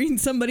injuring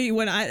somebody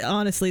when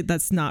honestly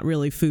that's not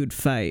really food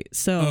fight.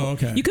 So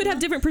okay. You could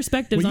have different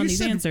perspectives on these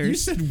answers. You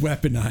said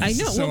weaponized. I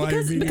know. So Well,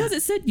 because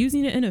it said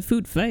using it in a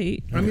food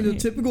fight. I mean, the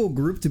typical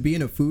group to be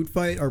in a food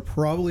fight are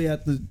probably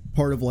at the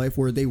part of life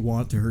where they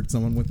want to hurt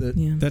someone with it.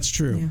 Yeah. That's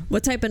true. Yeah.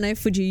 What type of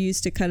knife would you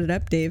use to cut it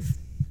up, Dave?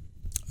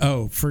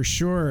 Oh, for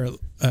sure,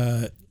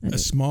 a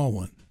small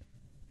one.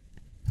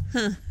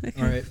 All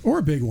right. Or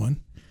a big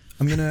one.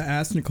 I'm going to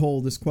ask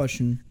Nicole this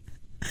question.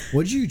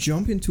 Would you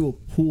jump into a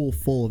pool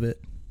full of it?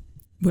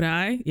 Would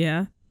I?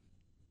 Yeah.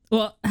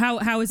 Well,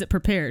 how is it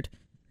prepared?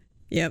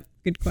 Yep.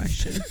 Good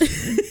question.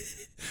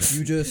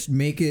 You just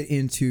make it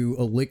into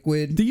a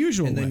liquid. The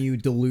usual And then way. you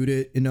dilute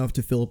it enough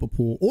to fill up a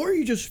pool. Or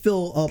you just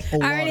fill up a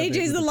lot All right, of it AJ's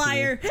with the a pool.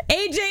 liar.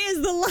 AJ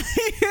is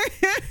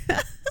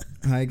the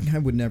liar. I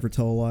would never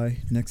tell a lie.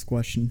 Next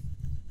question.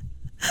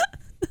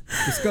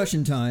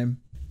 Discussion time.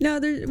 No,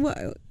 there's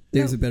what?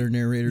 Dave's a better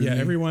narrator Yeah, than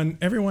me.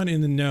 everyone in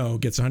the know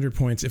gets 100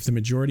 points if the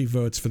majority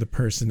votes for the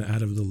person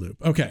out of the loop.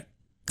 Okay.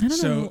 I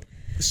don't know.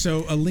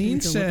 So Aline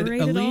said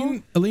deliberate at all?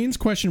 Aline's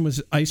question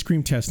was ice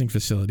cream testing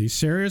facilities.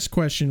 Sarah's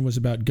question was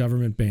about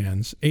government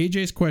bans.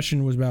 AJ's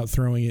question was about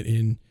throwing it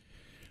in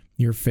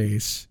your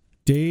face.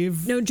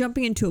 Dave No,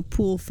 jumping into a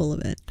pool full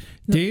of it.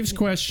 Dave's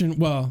question,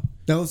 well,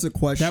 That was a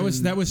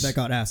question that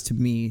got asked to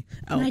me.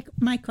 Oh.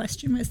 My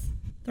question was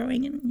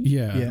throwing in.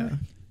 Yeah.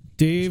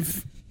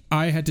 Dave,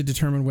 I had to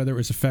determine whether it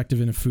was effective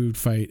in a food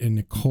fight, and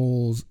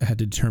Nicole's had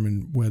to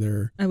determine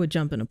whether I would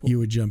jump in a pool. you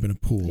would jump in a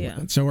pool. Yeah.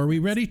 So are we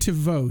ready to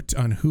vote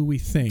on who we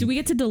think? Do we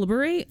get to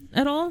deliberate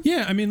at all?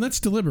 Yeah, I mean, let's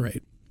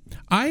deliberate.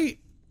 I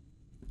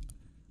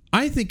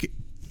think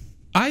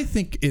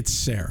it's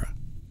Sarah.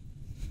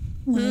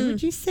 Why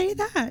would you say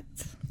that?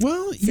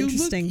 Well, you look,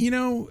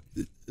 interesting.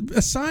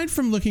 aside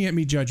from looking at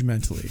me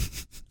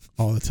judgmentally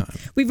all the time.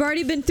 We've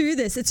already been through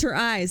this. It's her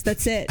eyes.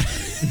 That's it.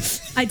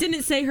 I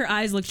didn't say her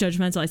eyes look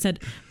judgmental. I said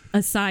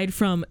aside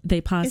from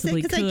they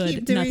possibly 'cause I keep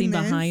could, doing nothing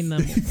this? behind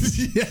them.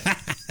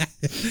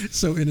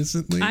 So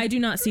innocently. I do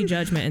not see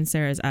judgment in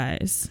Sarah's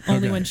eyes.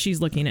 Only Okay. when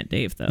she's looking at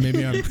Dave, though.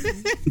 Maybe I'm.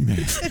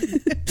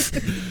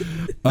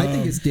 I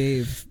think it's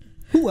Dave.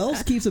 Who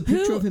else keeps a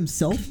picture of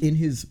himself in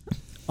his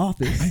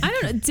office? I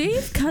don't know.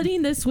 Dave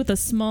cutting this with a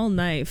small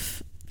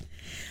knife.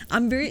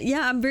 I'm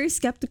very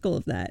skeptical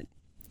of that.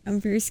 I'm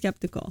very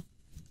skeptical.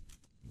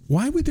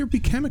 Why would there be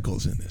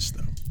chemicals in this,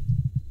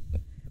 though?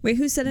 Wait,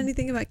 who said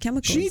anything about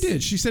chemicals? She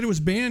did. She said it was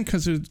banned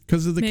because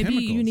of the Maybe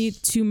chemicals. you need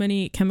too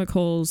many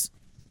chemicals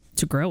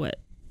to grow it.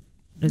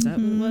 Is that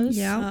what it was?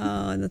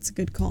 Yeah. Oh, that's a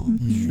good call.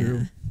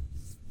 True.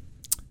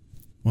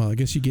 Well, I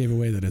guess you gave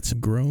away that it's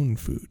grown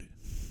food.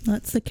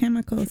 Lots of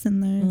chemicals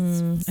in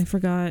those. I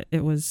forgot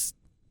it was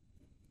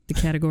the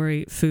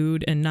category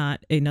food and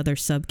not another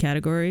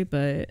subcategory,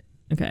 but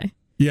okay.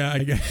 Yeah, I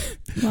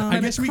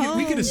guess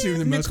we could assume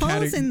that most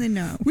Nicole's in the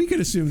know. we could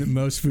assume that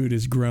most food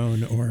is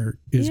grown or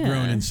is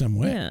grown in some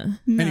way. Yeah.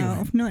 No,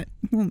 Anyway.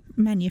 not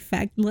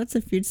manufactured. Lots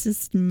of food's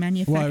just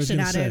manufactured Well, I was going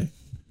to out say.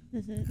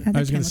 of. I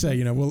was going to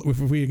say, well, if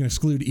we can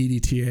exclude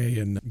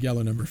EDTA and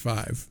yellow number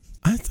 5,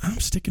 I'm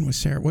sticking with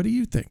Sarah. What do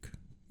you think?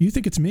 You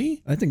think it's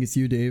me? I think it's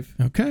you, Dave.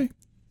 Okay.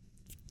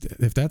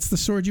 If that's the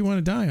sword you want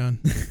to die on,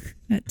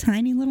 That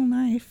tiny little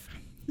knife.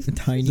 The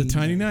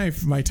tiny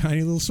knife, my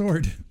tiny little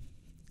sword.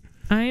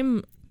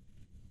 I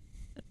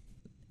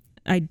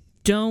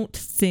don't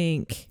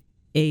think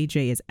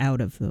AJ is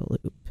out of the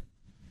loop.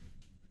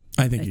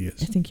 I think he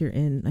is. I think you're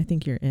in.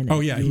 Oh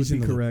yeah, You he's would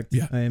in be the correct.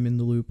 Loop. Yeah. I am in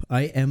the loop.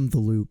 I am the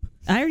loop.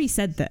 I already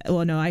said that.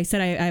 Well, no, I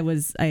said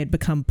I had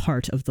become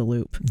part of the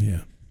loop.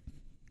 Yeah.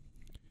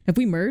 Have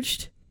we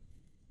merged?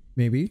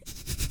 Maybe.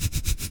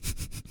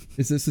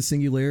 Is this a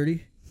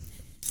singularity?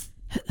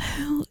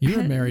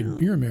 You're a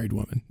married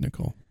woman,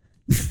 Nicole.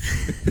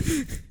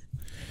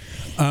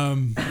 You're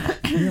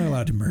not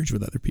allowed to merge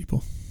with other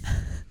people.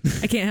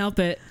 I can't help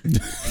it.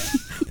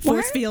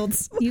 Force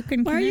fields. You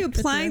can. Why are you connect with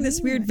applying them this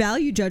weird anyway.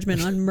 value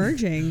judgment on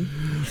merging?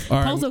 All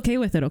right. Paul's okay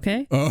with it,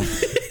 okay? Oh,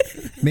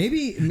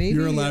 Maybe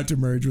you're allowed to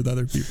merge with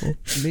other people.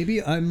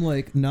 Maybe I'm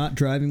like not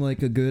driving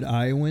like a good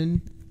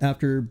Iowan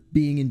after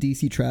being in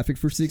DC traffic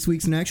for 6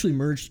 weeks and actually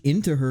merged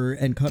into her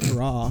and cut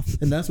her off,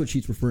 and that's what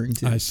she's referring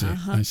to. I see.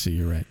 I see.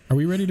 You're right. Are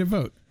we ready to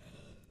vote?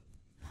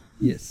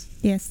 Yes.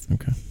 Yes.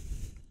 Okay.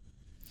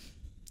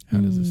 How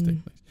does this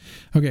take place?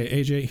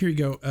 Okay, AJ, here you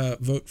go.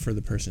 Vote for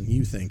the person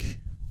you think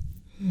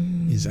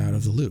is out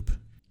of the loop.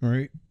 All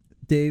right.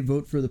 Dave,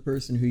 vote for the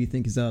person who you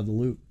think is out of the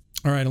loop.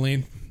 All right,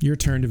 Elaine, your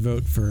turn to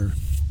vote for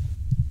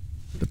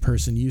the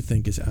person you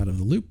think is out of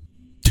the loop.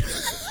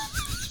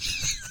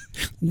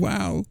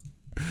 Wow.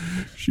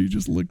 She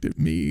just looked at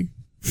me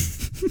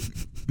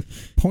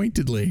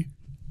pointedly.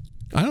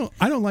 I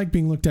don't like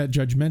being looked at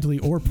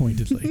judgmentally or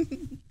pointedly.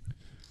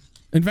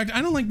 In fact,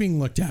 I don't like being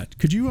looked at.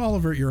 Could you all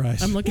avert your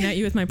eyes? I'm looking at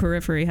you with my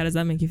periphery. How does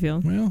that make you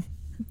feel? Well,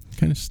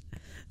 kind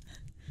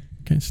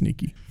of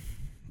sneaky.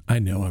 I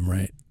know I'm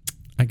right.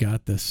 I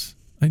got this.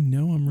 I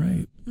know I'm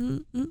right.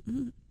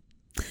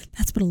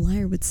 That's what a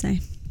liar would say.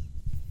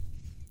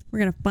 We're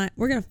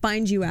gonna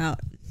find you out.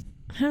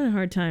 I'm having a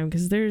hard time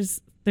because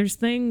there's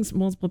things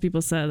multiple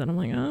people said that I'm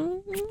like,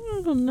 oh,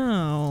 I don't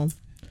know.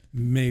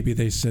 Maybe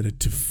they said it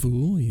to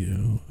fool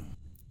you.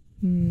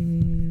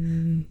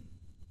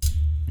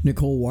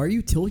 Nicole, why are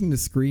you tilting the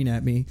screen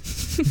at me?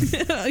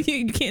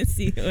 You can't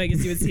see. I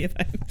guess you would see if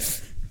I.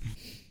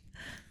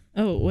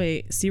 Oh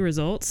wait, see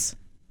results.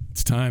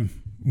 It's time.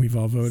 We've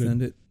all voted.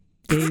 Send it.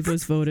 Dave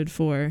was voted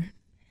for,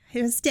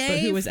 It was Dave. but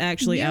who was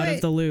actually Knew out it.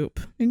 of the loop?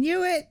 I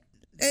knew it.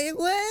 It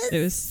was.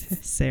 It was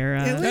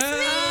Sarah. It was me.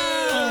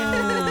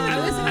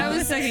 I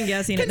was second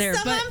guessing it Can there,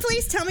 someone but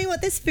please tell me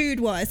what this food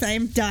was? I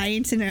am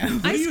dying to know.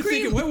 What do you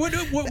think? What do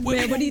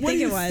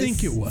you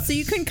think it was? So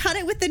you can cut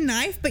it with a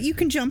knife, but you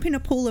can jump in a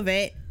pool of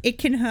it. It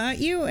can hurt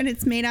you, and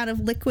it's made out of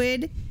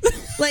liquid.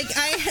 Like,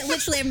 I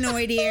literally have no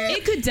idea.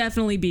 it could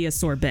definitely be a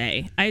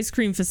sorbet. Ice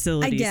cream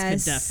facilities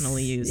guess. could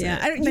definitely use Yeah,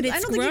 it. I don't think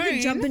you grown.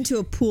 could jump into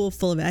a pool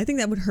full of it. I think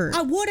that would hurt.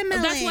 A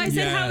watermelon. That's why I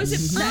said how is it?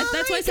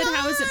 That's why I said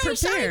how is it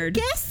prepared?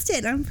 I guessed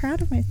it. I'm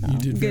proud of myself. You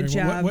did very Good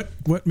well. job.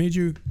 What made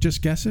you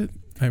just guess it?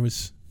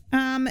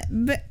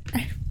 But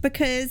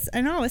because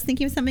I know I was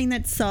thinking of something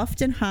that's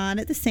soft and hard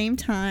at the same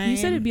time. You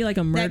said it'd be like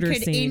a murder that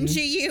could scene. injure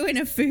you in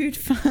a food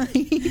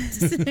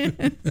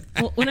fight.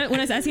 Well, when I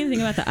was asking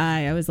anything about the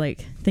eye, I was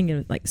like thinking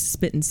of like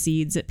spitting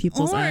seeds at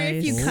people's or eyes.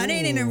 if you cut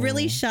it in a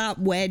really sharp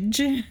wedge.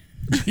 Oh,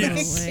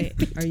 wait.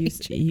 Are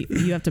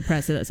you have to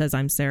press it that says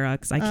I'm Sarah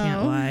because I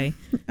can't lie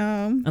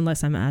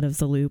unless I'm out of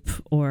the loop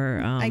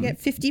or I get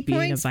 50 being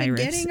points a for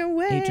virus getting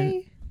away.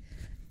 agent.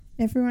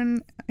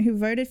 Everyone who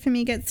voted for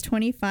me gets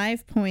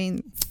 25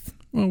 points.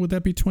 Well, would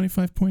that be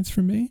 25 points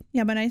for me?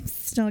 Yeah, but I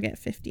still get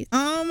 50.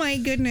 Oh my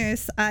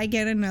goodness, I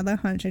get another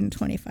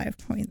 125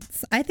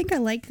 points. I think I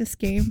like this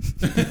game.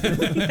 You're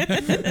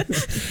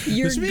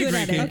This would be a good great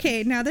at it. game.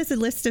 Okay, now there's a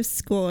list of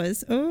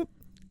scores. Oh,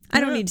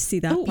 I don't need to see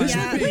that. Oh, part.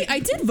 Yeah. wait, I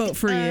did vote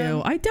for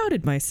you. I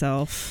doubted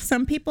myself.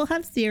 some people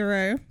have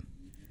 0.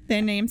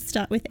 Their names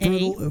start with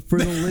A. For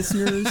the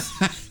listeners,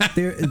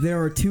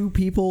 there are two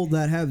people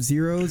that have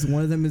zeros.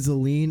 One of them is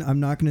Aline. I'm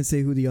not going to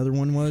say who the other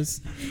one was.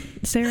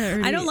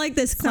 Sarah, I don't like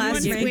this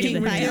class Someone's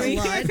ranking winning a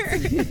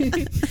by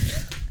lot.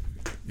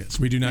 Yes,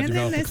 we do not And then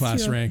develop a there's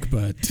class your- rank,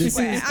 but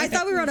I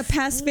thought we were on a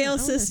pass-fail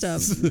system.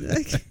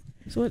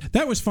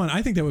 that was fun.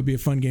 I think that would be a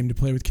fun game to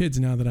play with kids.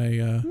 Now that I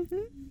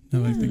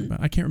think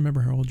about it. I can't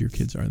remember how old your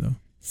kids are though.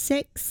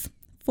 6,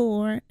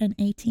 4, and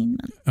 18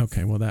 months.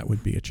 Okay, well that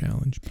would be a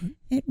challenge. But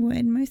It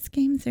would. Most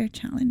games are a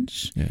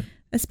challenge. yeah.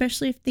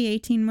 Especially if the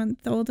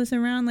 18-month-old is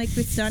around. Like,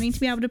 we're starting to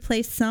be able to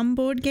play some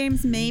board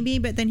games, maybe,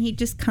 but then he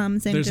just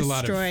comes and There's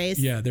destroys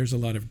there's a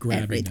lot of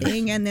grabbing.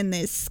 everything. And then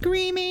there's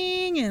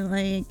screaming and,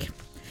 like,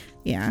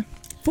 yeah.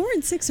 4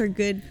 and 6 are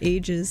good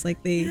ages.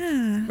 Like they,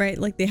 Yeah. right?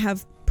 Like they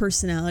have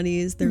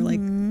personalities. They're like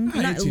not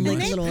 18 like months.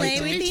 They little play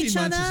adults. with 18 each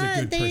months is a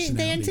other. good They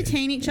personality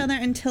entertain each other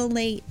until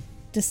they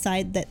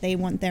decide that they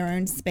want their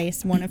own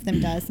space. One of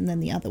them does, and then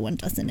the other one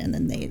doesn't, and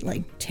then they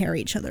like tear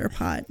each other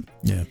apart.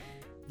 Yeah.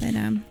 But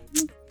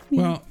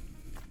Well,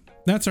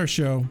 that's our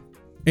show.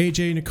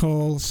 AJ,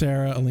 Nicole,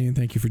 Sarah, Aline,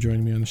 thank you for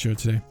joining me on the show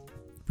today.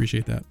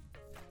 Appreciate that.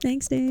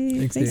 Thanks, Dave.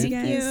 Thanks, Thanks, Dave. you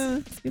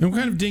guys. And what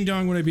kind of ding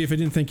dong would I be if I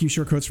didn't thank you,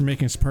 Shortcoats, for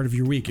making us part of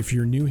your week? If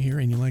you're new here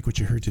and you like what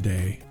you heard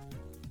today,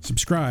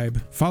 subscribe,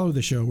 follow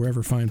the show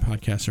wherever fine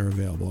podcasts are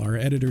available. Our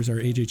editors are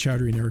AJ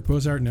Chowdhury and Eric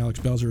Bozart, and Alex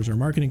Belzer is our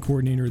marketing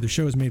coordinator. The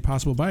show is made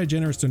possible by a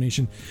generous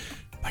donation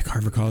by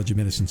Carver College of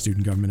Medicine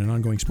Student Government, an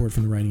ongoing support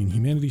from the Writing and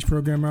Humanities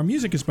program. Our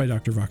music is by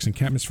Dr. Vox and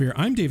Catmosphere.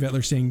 I'm Dave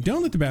Etler saying,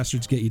 don't let the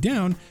bastards get you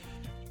down.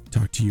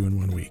 Talk to you in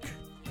 1 week.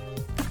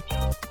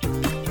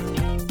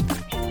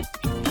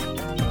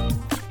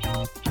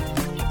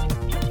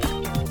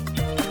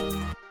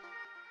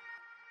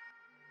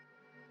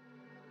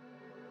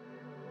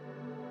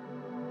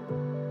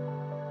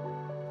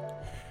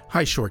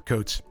 Hi,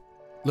 Shortcoats.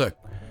 Look,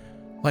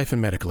 life in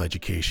medical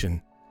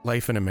education,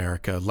 life in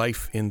America,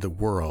 life in the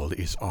world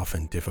is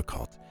often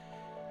difficult.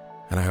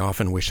 And I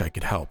often wish I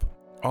could help.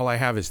 All I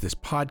have is this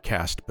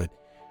podcast, but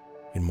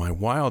in my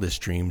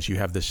wildest dreams, you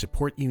have the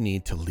support you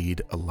need to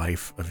lead a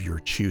life of your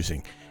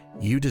choosing.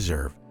 You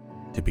deserve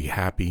to be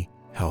happy,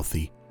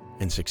 healthy,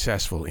 and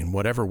successful in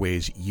whatever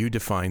ways you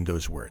define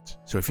those words.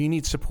 So if you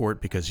need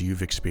support because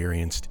you've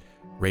experienced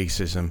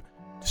racism,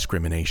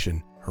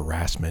 discrimination,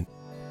 harassment,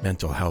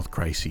 mental health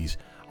crises,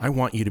 I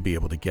want you to be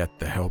able to get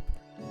the help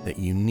that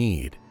you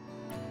need.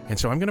 And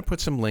so I'm going to put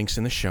some links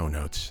in the show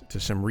notes to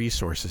some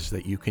resources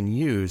that you can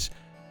use.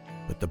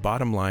 But the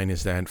bottom line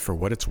is that for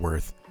what it's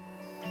worth,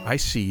 I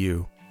see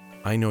you.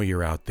 I know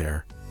you're out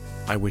there.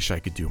 I wish I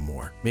could do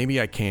more.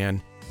 Maybe I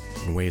can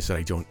in ways that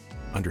I don't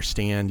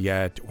understand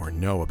yet or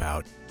know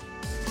about.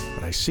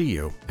 But I see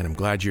you, and I'm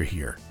glad you're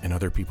here, and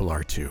other people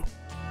are too.